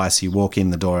one price, you walk in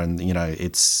the door, and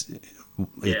it's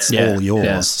all yours.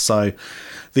 Yeah. So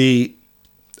the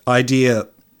idea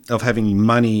of having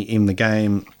money in the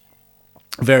game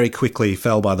very quickly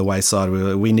fell by the wayside.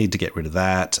 We need to get rid of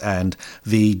that, and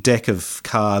the deck of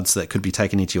cards that could be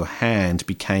taken into your hand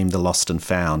became the lost and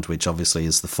found, which obviously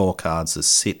is the 4 cards that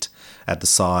sit at the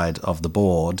side of the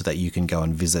board that you can go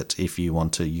and visit if you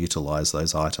want to utilize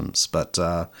those items. But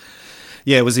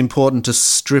it was important to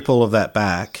strip all of that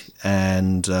back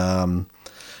and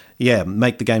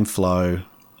make the game flow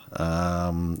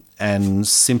and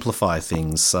simplify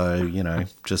things. So,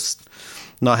 just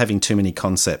not having too many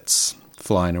concepts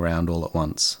flying around all at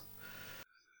once.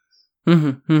 I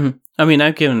mean,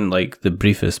 I've given like the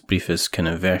briefest kind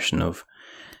of version of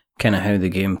kind of how the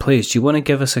game plays. Do you want to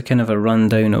give us a kind of a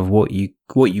rundown of what you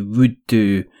would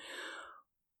do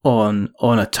on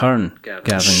a turn,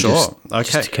 Gavin? Sure.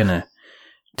 Just to kind of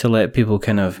to let people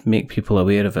kind of make people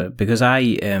aware of it, because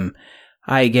I kind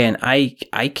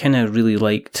of really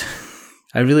liked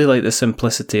the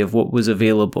simplicity of what was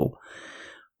available.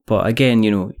 But again,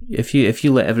 if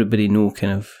you let everybody know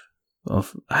kind of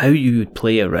how you would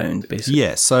play a round, basically.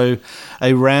 Yeah, so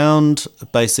a round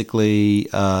basically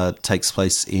takes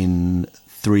place in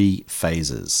 3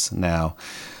 phases. Now,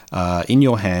 in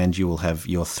your hand, you will have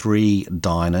your 3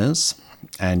 diners,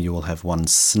 and you will have 1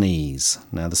 sneeze.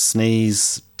 Now, the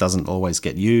sneeze doesn't always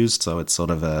get used, so it's sort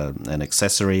of an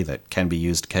accessory that can be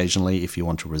used occasionally if you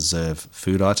want to reserve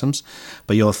food items.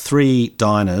 But your 3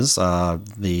 diners are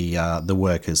the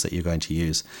workers that you're going to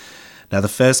use. Now, the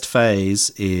first phase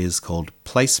is called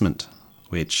placement,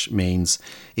 which means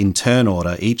in turn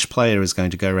order, each player is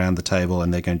going to go around the table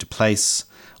and they're going to place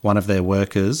one of their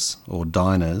workers or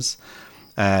diners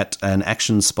at an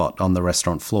action spot on the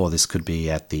restaurant floor. This could be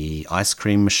at the ice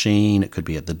cream machine, it could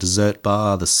be at the dessert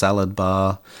bar, the salad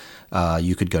bar,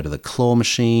 you could go to the claw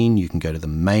machine, you can go to the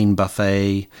main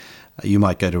buffet, you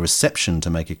might go to reception to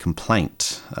make a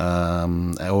complaint,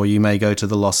 or you may go to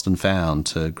the lost and found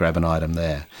to grab an item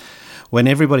there. When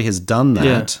everybody has done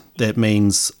that, that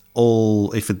means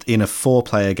if in a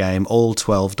 4-player game, all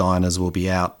 12 diners will be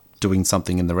out doing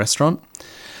something in the restaurant.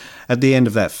 At the end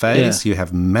of that phase, you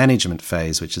have management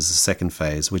phase, which is the second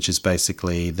phase, which is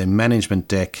basically the management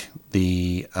deck.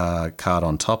 The card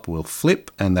on top will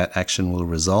flip and that action will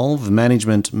resolve. The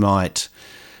management might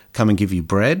come and give you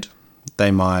bread.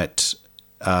 They might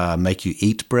make you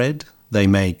eat bread. They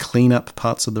may clean up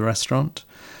parts of the restaurant.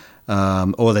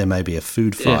 Or there may be a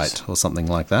food fight or something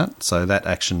like that. So that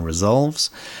action resolves.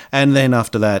 And then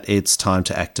after that, it's time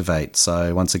to activate.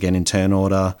 So once again, in turn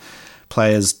order,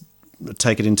 players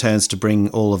take it in turns to bring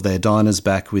all of their diners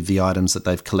back with the items that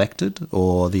they've collected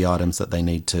or the items that they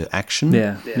need to action.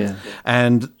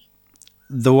 And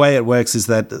the way it works is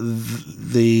that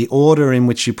the order in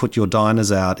which you put your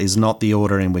diners out is not the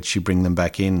order in which you bring them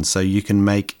back in. So you can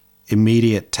make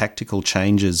immediate tactical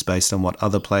changes based on what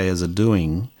other players are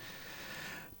doing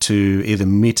to either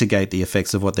mitigate the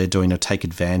effects of what they're doing or take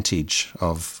advantage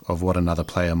of what another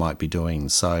player might be doing.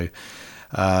 So,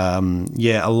 a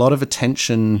lot of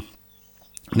attention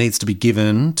needs to be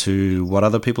given to what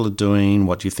other people are doing,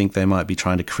 what you think they might be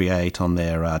trying to create on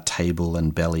their table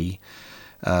and belly,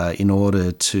 in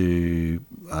order to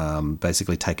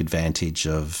basically take advantage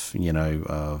of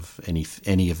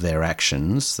any of their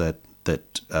actions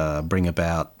that bring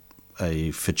about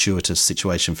a fortuitous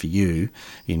situation for you.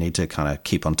 You need to kind of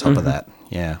keep on top of that.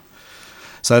 Yeah.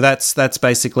 So that's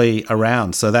basically a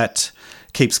round. So that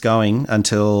keeps going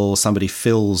until somebody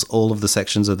fills all of the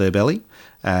sections of their belly,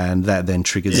 and that then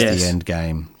triggers the end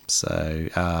game. So,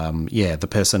 the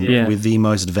person with the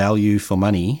most value for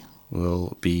money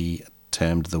will be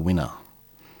termed the winner.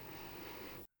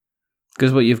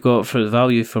 Because what you've got for the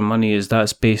value for money is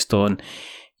that's based on,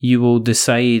 you will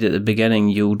decide at the beginning,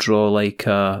 you'll draw like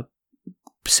a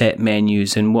set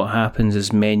menus, and what happens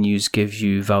is menus give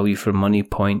you value for money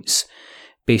points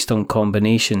based on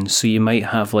combinations. So you might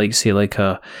have like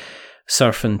a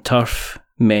surf and turf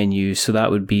menu, so that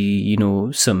would be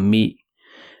some meat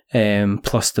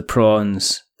plus the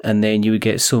prawns, and then you would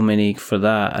get so many for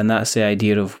that. And that's the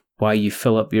idea of why you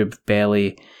fill up your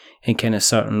belly in kind of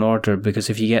certain order,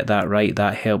 because if you get that right,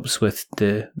 that helps with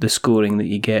the scoring that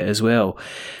you get as well.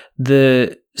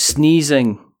 The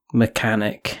sneezing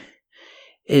mechanic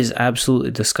is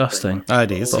absolutely disgusting. Oh,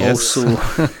 it is, but yes.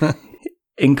 also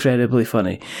incredibly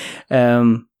funny.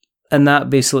 And that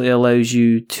basically allows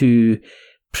you to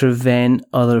prevent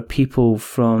other people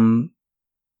from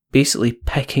basically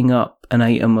picking up an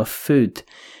item of food.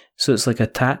 So it's like a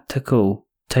tactical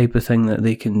type of thing that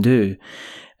they can do.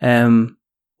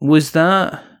 Was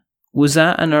that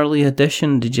an early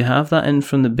addition? Did you have that in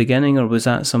from the beginning, or was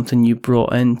that something you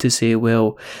brought in to say,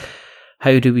 well,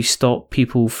 how do we stop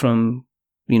people from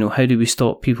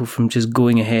just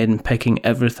going ahead and picking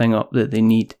everything up that they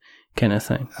need, kind of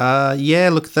thing?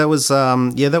 That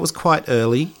was quite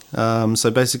early.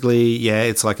 So basically,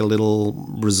 it's like a little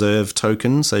reserve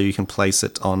token, so you can place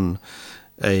it on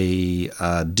a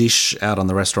dish out on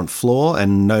the restaurant floor,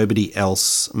 and nobody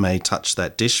else may touch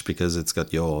that dish because it's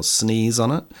got your sneeze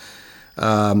on it.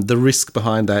 The risk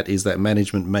behind that is that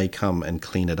management may come and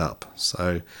clean it up.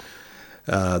 So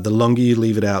the longer you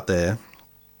leave it out there,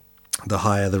 the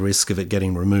higher the risk of it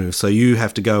getting removed. So you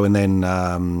have to go and then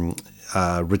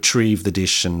retrieve the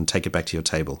dish and take it back to your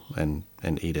table and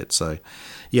eat it. So,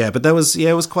 but that was,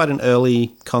 it was quite an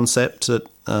early concept that,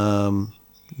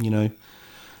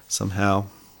 somehow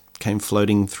came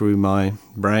floating through my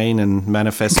brain and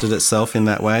manifested itself in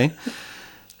that way,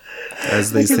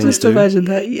 as these things just do. Imagine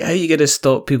that. How you going to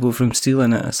stop people from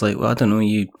stealing it? It's like, well, I don't know,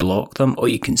 you block them or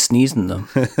you can sneeze on them.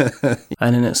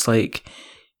 And then it's like,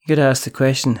 you got to ask the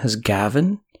question, has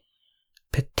Gavin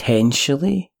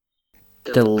potentially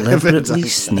deliberately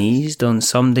sneezed on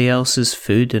somebody else's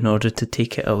food in order to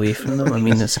take it away from them? I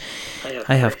mean,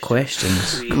 I have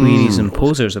questions, queries and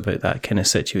posers about that kind of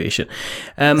situation.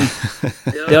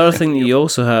 The other thing that you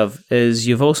also have is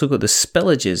you've also got the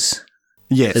spillages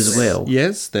as well.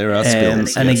 Yes, there are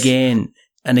spills. And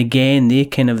again,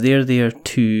 they're there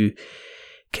to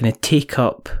kind of take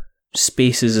up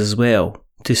spaces as well.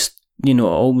 To, it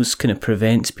almost kind of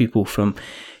prevents people from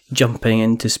jumping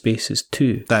into spaces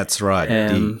too. That's right.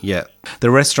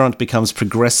 The restaurant becomes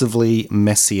progressively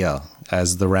messier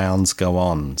as the rounds go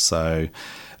on. So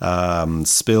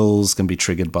spills can be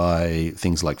triggered by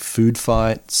things like food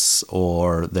fights,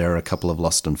 or there are a couple of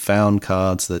lost and found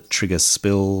cards that trigger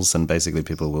spills, and basically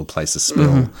people will place a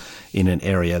spill in an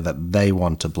area that they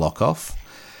want to block off.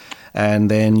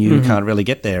 And then you can't really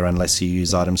get there unless you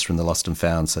use items from the lost and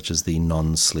found, such as the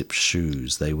non-slip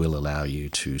shoes. They will allow you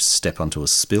to step onto a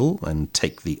spill and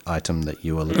take the item that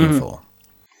you are looking for.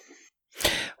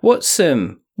 What's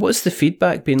the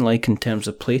feedback been like in terms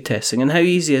of playtesting, and how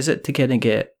easy is it to kind of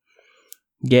get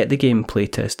the game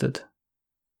playtested?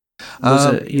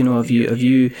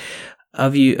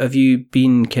 Have you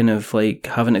been kind of like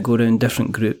having to go around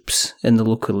different groups in the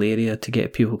local area to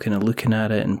get people kind of looking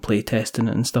at it and play testing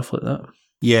it and stuff like that?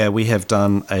 Yeah, we have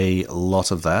done a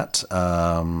lot of that.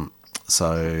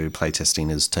 So playtesting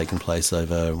has taken place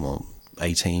over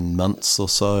 18 months or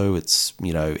so. It's,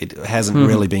 it hasn't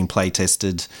really been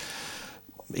playtested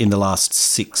in the last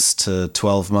 6 to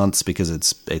 12 months because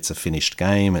it's a finished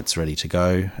game. It's ready to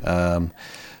go.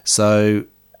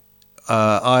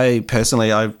 I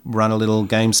personally run a little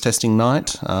games testing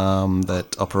night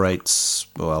that operates,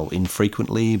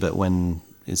 infrequently, but when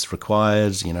it's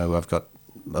required. I've got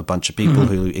a bunch of people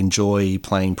who enjoy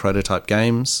playing prototype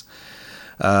games.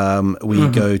 We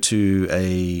go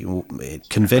to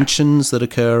conventions that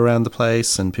occur around the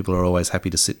place, and people are always happy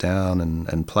to sit down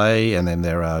and play. And then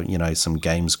there are, some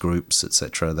games groups,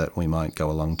 etc., that we might go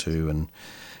along to and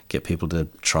get people to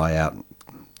try out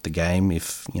the game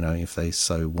if they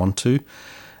so want to.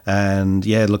 And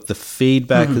the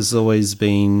feedback has always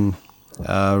been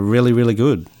really, really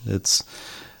good. It's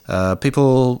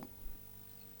people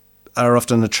are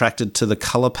often attracted to the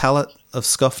colour palette of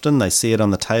Scofton. They see it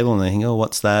on the table and they think, oh,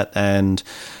 what's that? And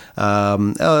a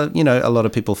lot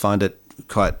of people find it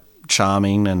quite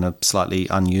charming and a slightly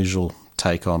unusual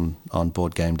take on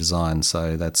board game design.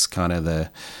 So that's kind of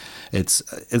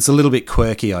it's a little bit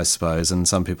quirky, I suppose, and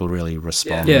some people really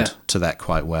respond to that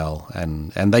quite well,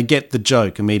 and they get the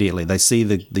joke immediately. They see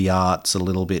the art's a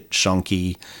little bit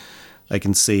shonky. They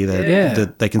can see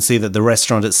that the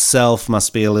restaurant itself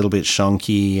must be a little bit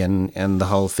shonky, and the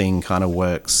whole thing kind of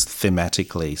works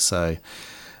thematically. So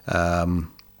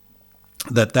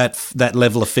that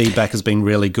level of feedback has been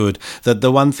really good. The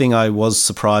one thing I was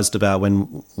surprised about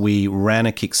when we ran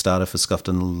a Kickstarter for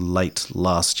Scofton late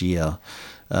last year.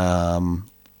 Some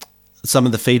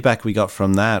of the feedback we got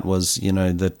from that was,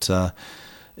 that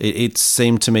it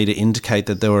seemed to me to indicate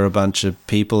that there were a bunch of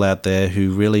people out there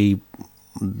who really,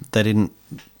 they didn't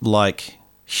like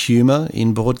humour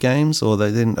in board games, or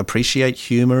they didn't appreciate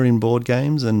humour in board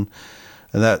games, and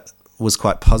that was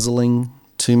quite puzzling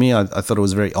to me. I thought it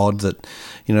was very odd that,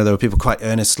 there were people quite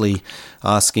earnestly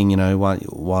asking,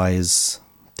 why is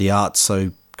the art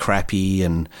so crappy,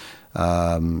 and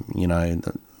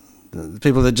the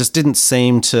people that just didn't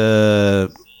seem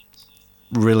to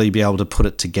really be able to put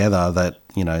it together, that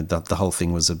the whole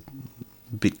thing was a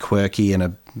bit quirky and a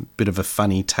bit of a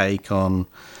funny take on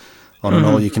an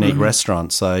all-you-can-eat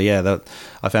restaurant. So I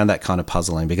found that kind of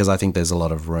puzzling, because I think there's a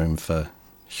lot of room for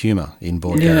humour in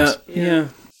board games. Yeah.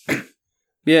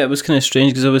 Yeah, it was kind of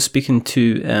strange, because I was speaking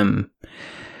to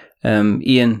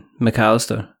Ian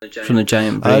McAllister from the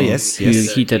Giant Brain. Oh yes.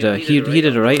 He did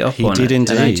a write up on it. He did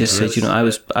indeed. And I just said,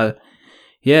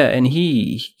 and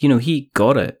he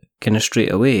got it kind of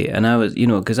straight away. And I was,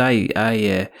 because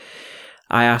I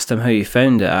asked him how he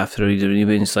found it after he did it,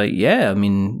 and it's like, I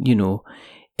mean,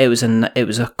 it was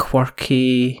a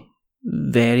quirky,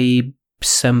 very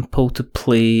simple to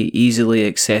play, easily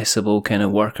accessible kind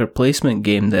of worker placement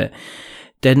game that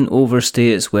didn't overstay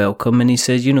its welcome. And he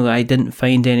says, I didn't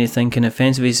find anything kind of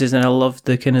offensive. He says, and I loved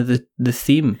the kind of the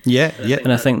theme. Yeah.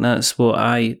 And I think that's what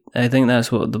I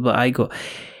got.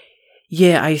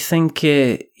 Yeah, I think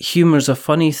humour's a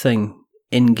funny thing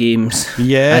in games.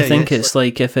 Yeah. I think it's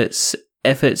like if it's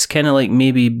kind of like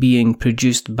maybe being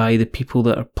produced by the people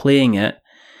that are playing it,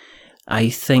 I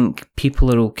think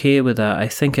people are okay with that. I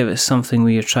think if it's something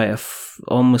where you're trying to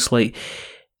almost like,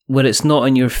 where it's not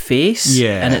in your face,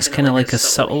 and it's kind of like a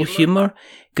subtle humour,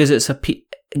 because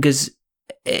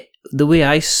the way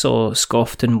I saw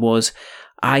Scofton was,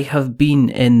 I have been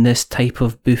in this type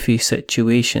of buffet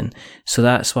situation, so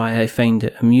that's why I find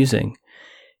it amusing,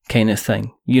 kind of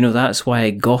thing. That's why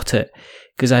I got it,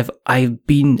 because I've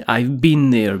been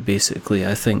there, basically.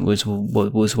 I think was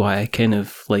why I kind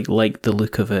of liked the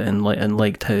look of it and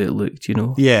liked how it looked.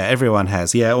 Yeah, everyone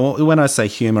has. Yeah, well, when I say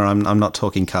humour, I'm not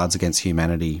talking Cards Against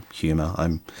Humanity humour.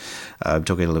 I'm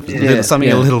talking a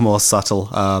little more subtle.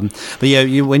 But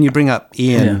when you bring up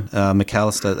Ian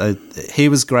McAllister, he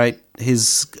was great.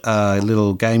 His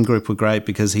little game group were great,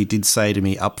 because he did say to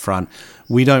me up front,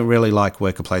 we don't really like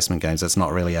worker placement games. That's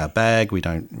not really our bag. We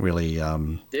don't really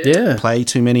play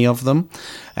too many of them.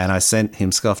 And I sent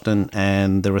him Scofton,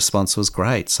 and the response was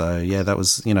great. So that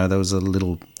was a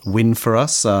little win for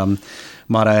us.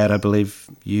 Might I add, I believe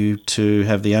you two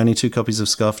have the only 2 copies of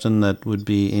Scofton that would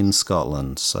be in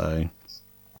Scotland. So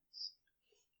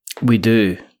we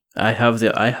do. I have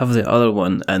the other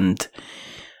one, and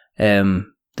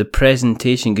the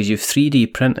presentation, because you've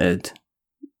 3D printed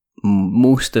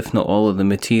most, if not all, of the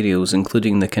materials,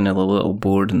 including the kind of the little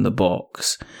board in the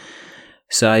box.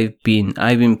 So I've been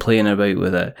playing about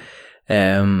with it,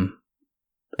 and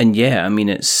I mean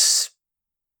it's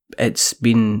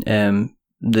been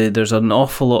there's an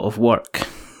awful lot of work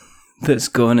that's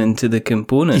gone into the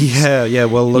components. Yeah.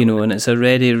 Well, look, and it's a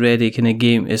ready kind of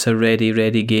game. It's a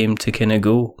ready game to kind of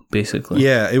go, basically.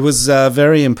 Yeah, it was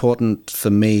very important for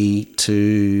me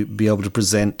to be able to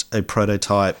present a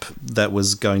prototype that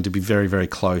was going to be very, very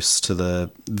close to the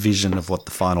vision of what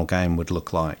the final game would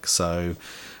look like. So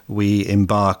we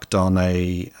embarked on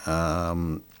a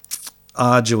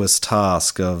arduous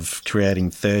task of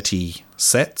creating 30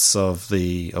 sets of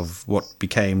what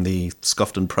became the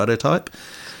Scofton prototype.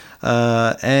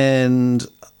 And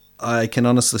I can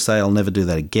honestly say I'll never do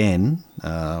that again,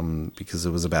 because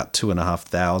it was about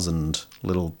 2,500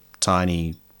 little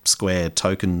tiny square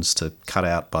tokens to cut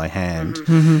out by hand.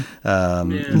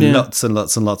 Lots and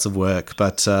lots and lots of work.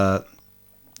 But I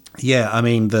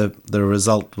mean, the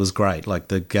result was great. Like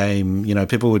the game,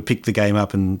 people would pick the game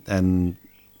up and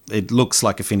it looks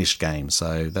like a finished game.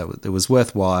 So it was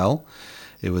worthwhile.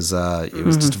 It was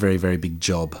just a very, very big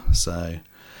job. So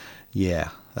yeah.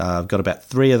 I've got about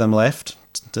 3 of them left,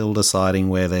 still deciding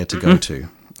where they're to go to.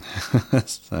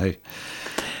 So,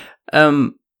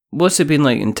 what's it been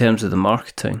like in terms of the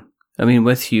marketing? I mean,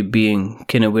 with you being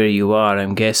kind of where you are,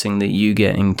 I'm guessing that you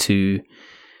getting to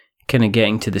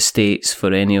the States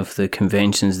for any of the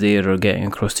conventions there, or getting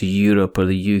across to Europe or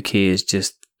the UK is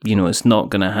just, it's not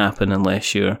going to happen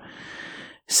unless you're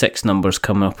 6 numbers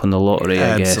coming up on the lottery,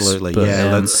 I guess. Absolutely, But,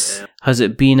 yeah. Has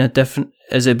it been a different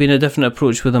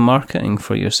approach with the marketing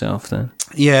for yourself then?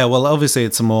 Yeah, well, obviously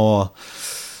it's a more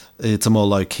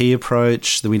low key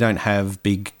approach. We don't have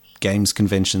big games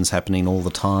conventions happening all the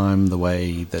time the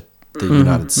way that the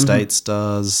United States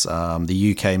does.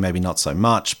 The UK maybe not so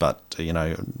much, but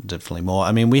definitely more.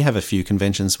 I mean, we have a few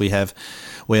conventions. We are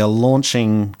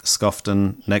launching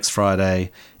Scofton next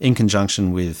Friday in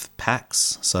conjunction with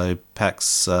PAX. So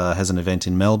PAX has an event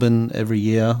in Melbourne every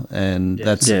year, and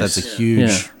that's a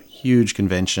huge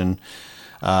convention.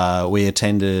 We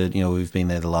attended, we've been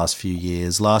there the last few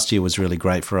years. Last year was really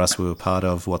great for us. We were part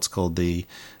of what's called the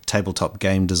Tabletop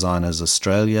Game Designers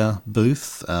Australia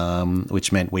booth,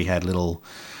 which meant we had a little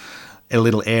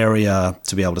area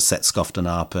to be able to set Scofton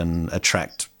up and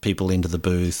attract people into the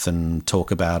booth and talk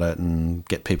about it and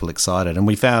get people excited. And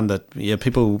we found that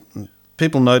people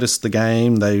noticed the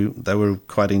game. They were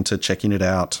quite into checking it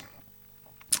out,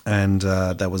 and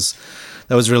that was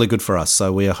really good for us.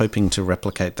 So we are hoping to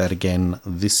replicate that again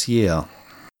this year.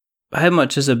 How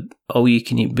much is a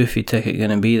all-you-can-eat buffet ticket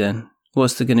going to be then?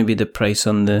 What's going to be the price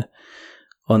on the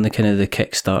kind of the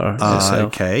Kickstarter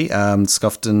itself? Okay,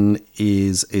 Scofton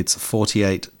it's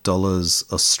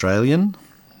 $48 Australian.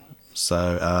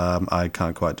 So I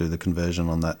can't quite do the conversion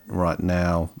on that right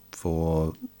now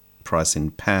for price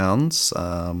in pounds.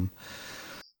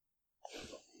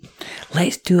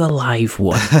 Let's do a live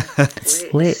one.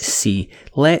 Let's see.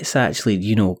 Let's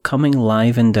actually, coming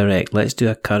live and direct. Let's do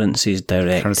a currency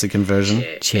conversion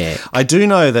check. I do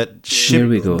know that Here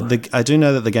we go. I do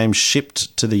know that the game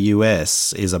shipped to the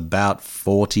US is about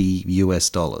 $40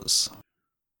 US.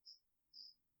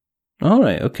 All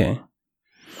right. Okay.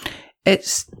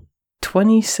 It's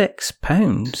 £26.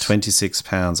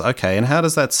 £26. Okay, and how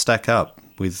does that stack up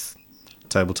with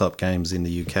tabletop games in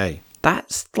the UK?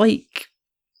 That's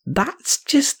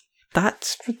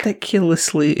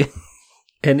ridiculously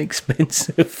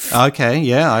inexpensive. Okay,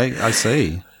 yeah, I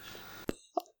see.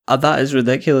 That is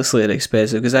ridiculously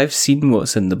inexpensive because I've seen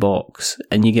what's in the box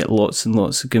and you get lots and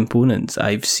lots of components.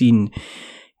 I've seen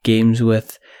games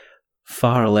with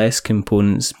far less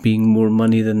components being more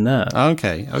money than that.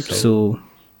 Okay. So,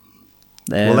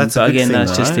 well, that's a good again, thing,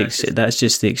 that's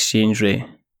just the exchange rate.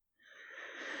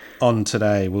 On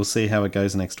today, we'll see how it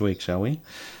goes next week, shall we?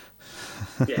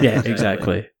 Yeah,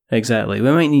 exactly. We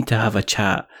might need to have a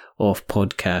chat off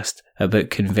podcast about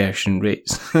conversion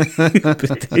rates. We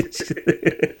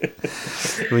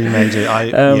may do.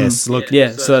 Yes, look.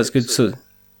 Yeah, so that's good. So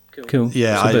cool.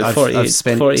 Yeah, so about I've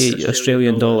spent 48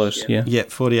 Australian dollars. Yeah. Yeah,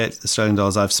 48 Australian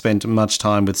dollars. I've spent much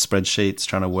time with spreadsheets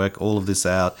trying to work all of this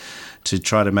out to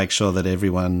try to make sure that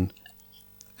everyone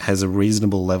has a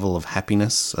reasonable level of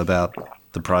happiness about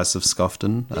the price of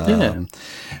Scofton.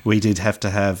 We did have to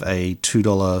have a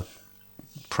 $2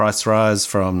 price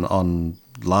rise on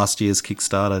last year's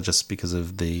Kickstarter just because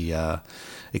of the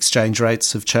exchange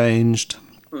rates have changed.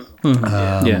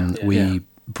 We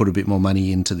put a bit more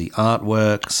money into the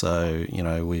artwork, so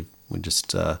we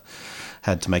just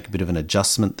had to make a bit of an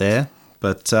adjustment there.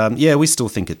 But we still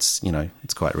think it's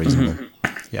quite reasonable.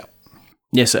 Yeah.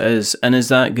 Yes, it is. And is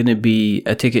that going to be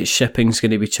a ticket? Shipping's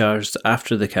going to be charged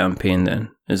after the campaign? Then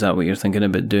is that what you're thinking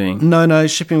about doing? No.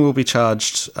 Shipping will be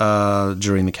charged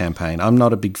during the campaign. I'm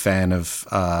not a big fan of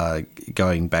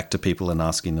going back to people and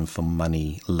asking them for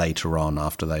money later on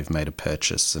after they've made a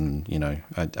purchase. And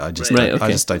I just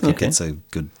don't think it's a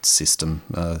good system.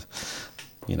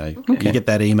 You get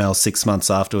that email 6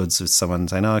 months afterwards with someone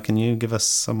saying, "Oh, can you give us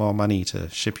some more money to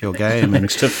ship your game?" And you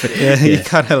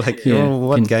kind of like,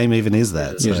 what game even is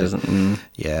that? So, I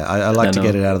like to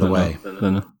get it out of the way.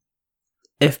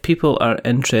 If people are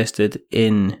interested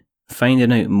in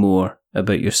finding out more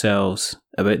about yourselves,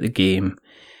 about the game,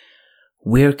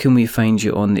 where can we find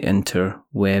you on the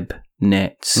interweb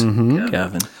nets,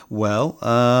 Gavin? Well,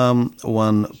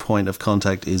 one point of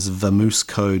contact is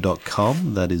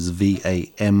vamoosco.com. That is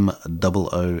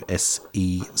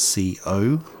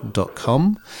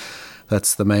VAMOOSECO.com.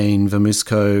 That's the main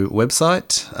Vamoosco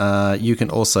website. You can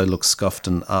also look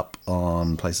Scofton up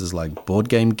on places like Board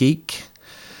Game Geek.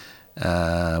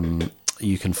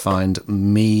 You can find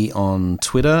me on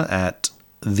Twitter at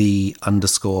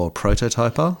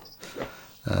 @the_prototyper.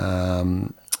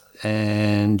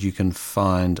 And you can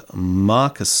find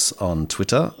Marcus on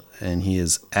Twitter, and he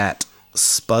is at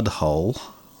Spudhole.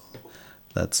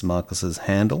 That's Marcus's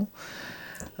handle.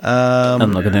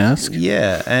 I'm not going to ask.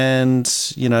 Yeah, and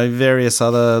various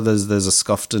other. There's a little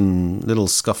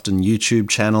Scofton YouTube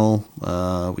channel,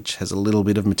 which has a little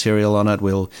bit of material on it.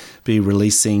 We'll be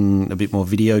releasing a bit more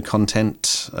video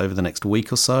content over the next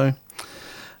week or so.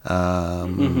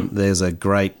 There's a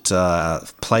great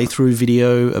playthrough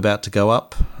video about to go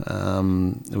up,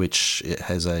 which it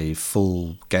has a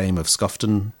full game of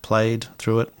Scofton played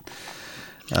through it.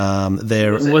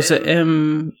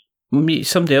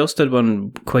 Somebody else did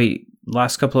one quite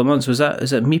last couple of months. Is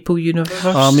it Meeple University?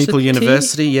 Oh, Meeple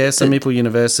University, yes. So Meeple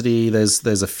University,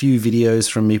 there's a few videos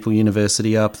from Meeple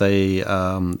University up. They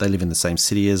live in the same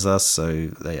city as us, so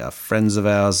they are friends of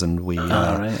ours, and we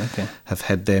have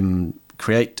had them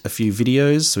create a few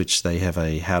videos, which they have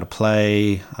a how to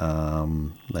play.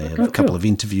 They have a couple of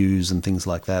interviews and things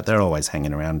like that. They're always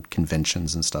hanging around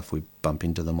conventions and stuff. We bump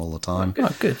into them all the time.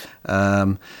 Oh, good.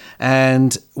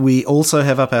 And we also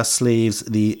have up our sleeves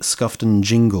the Scofton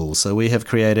jingle. So we have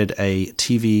created a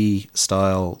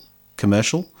TV-style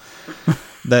commercial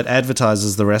that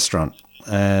advertises the restaurant.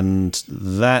 And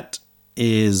that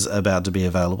is about to be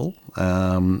available,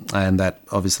 and that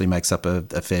obviously makes up a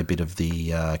fair bit of the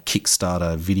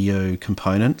Kickstarter video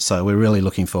component. So we're really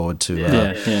looking forward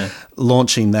to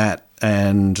launching that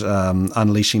and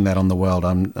unleashing that on the world.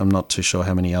 I'm not too sure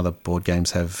how many other board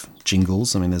games have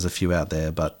jingles. I mean, there's a few out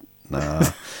there, but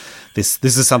this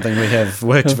is something we have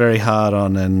worked very hard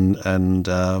on,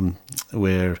 and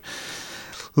we're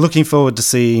looking forward to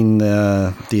seeing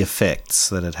the effects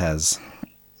that it has.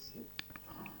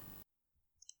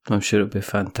 I'm sure it'll be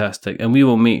fantastic. And we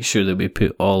will make sure that we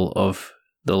put all of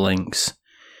the links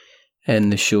in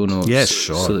the show notes. Yes,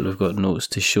 sure. So that we've got notes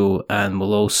to show. And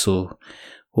we'll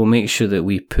make sure that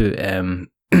we put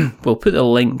we'll put a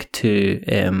link to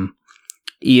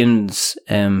Ian's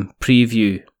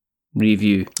review.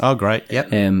 Oh, great.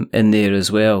 Yep. In there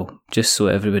as well, just so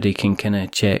everybody can kind of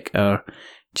check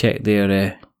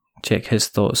his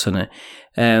thoughts on it.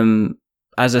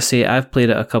 As I say, I've played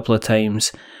it a couple of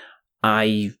times.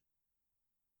 I've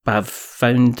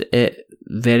found it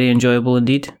very enjoyable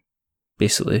indeed,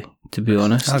 basically, to be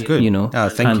honest. Oh, good.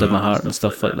 Hand on my heart and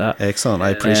stuff like that. Excellent. I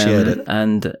appreciate it.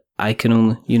 And I can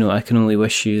only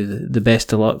wish you the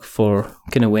best of luck for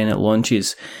kind of when it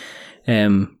launches,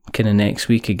 kind of next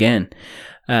week again.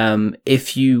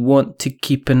 If you want to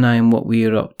keep an eye on what we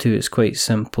are up to, it's quite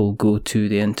simple. Go to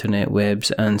the internet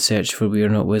webs and search for We Are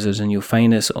Not Wizards, and you'll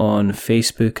find us on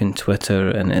Facebook and Twitter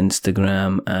and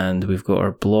Instagram, and we've got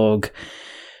our blog,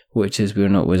 which is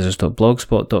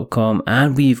wearenotwizards.blogspot.com,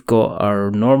 and we've got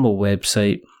our normal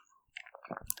website,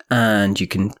 and you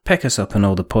can pick us up on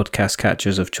all the podcast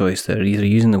catchers of choice that are either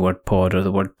using the word pod or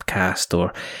the word cast,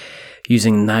 or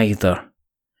using neither,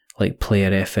 like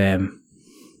Player FM.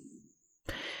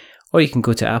 Or you can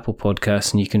go to Apple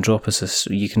Podcasts and you can drop us a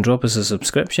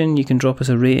subscription, you can drop us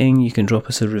a rating, you can drop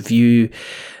us a review.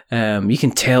 You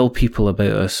can tell people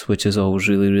about us, which is always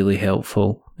really, really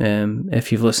helpful.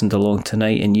 If you've listened along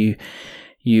tonight and you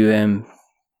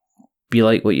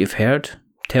like what you've heard,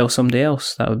 tell somebody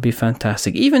else. That would be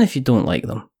fantastic. Even if you don't like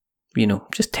them,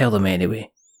 just tell them anyway.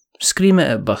 Scream it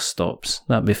at bus stops.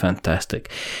 That'd be fantastic.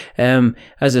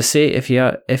 As I say, if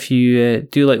you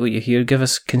do like what you hear,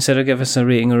 consider give us a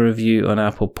rating or review on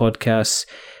Apple Podcasts.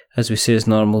 As we say as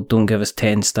normal, don't give us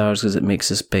 10 stars because it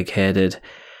makes us big-headed.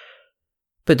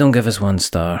 But don't give us 1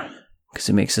 star because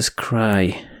it makes us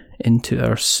cry into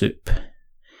our soup.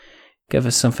 Give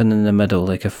us something in the middle,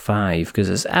 like a 5, because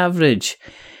it's average.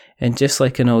 And just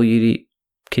like an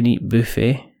all-you-can-eat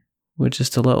buffet, we're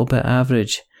just a little bit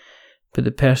average. But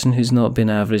the person who's not been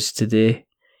average today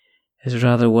is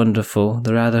rather wonderful.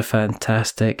 They're rather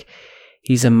fantastic.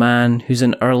 He's a man who's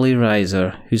an early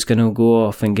riser who's going to go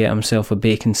off and get himself a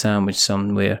bacon sandwich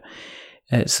somewhere.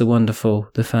 It's the wonderful,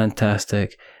 the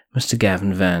fantastic Mr.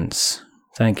 Gavin Vance.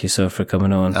 Thank you, sir, for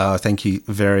coming on. Oh, thank you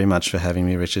very much for having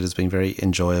me, Richard. It's been very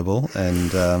enjoyable,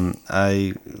 and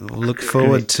I look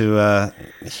forward to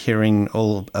hearing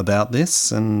all about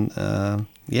this. And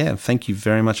thank you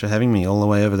very much for having me all the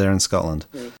way over there in Scotland.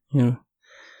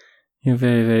 You're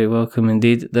very, very welcome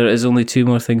indeed. There is only 2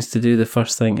 more things to do. The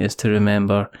first thing is to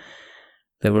remember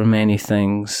there were many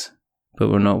things, but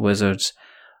we're not wizards.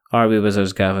 Are we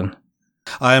wizards, Gavin?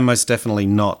 I am most definitely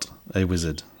not a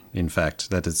wizard. In fact,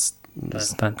 that is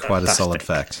quite a solid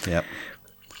fact. Yep.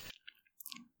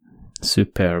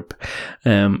 Superb.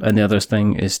 And the other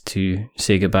thing is to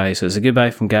say goodbye. So it's a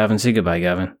goodbye from Gavin. Say goodbye,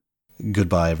 Gavin.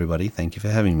 Goodbye, everybody. Thank you for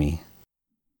having me.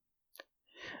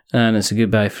 And it's a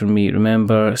goodbye from me.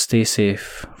 Remember, stay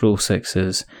safe, roll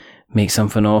 6s, make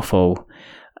something awful,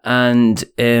 and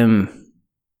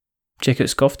check out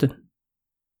Scofton.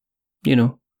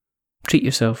 Treat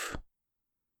yourself.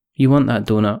 You want that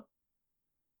donut.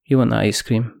 You want that ice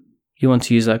cream. You want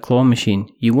to use that claw machine.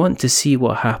 You want to see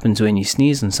what happens when you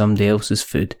sneeze on somebody else's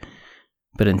food.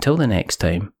 But until the next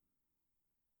time,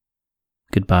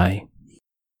 goodbye.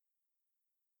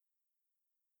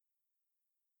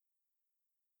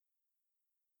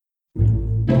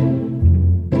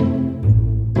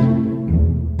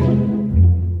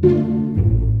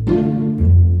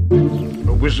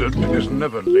 A wizard is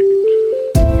never late.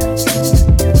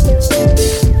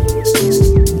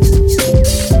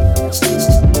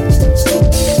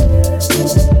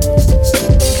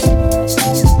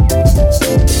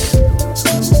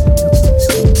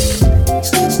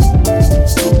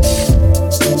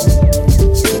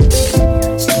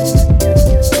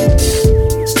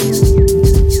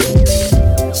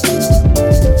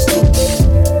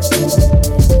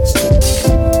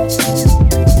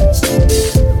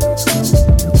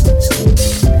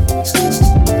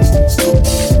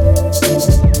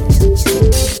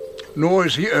 Nor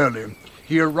is he early.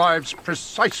 He arrives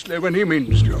precisely when he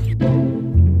means to.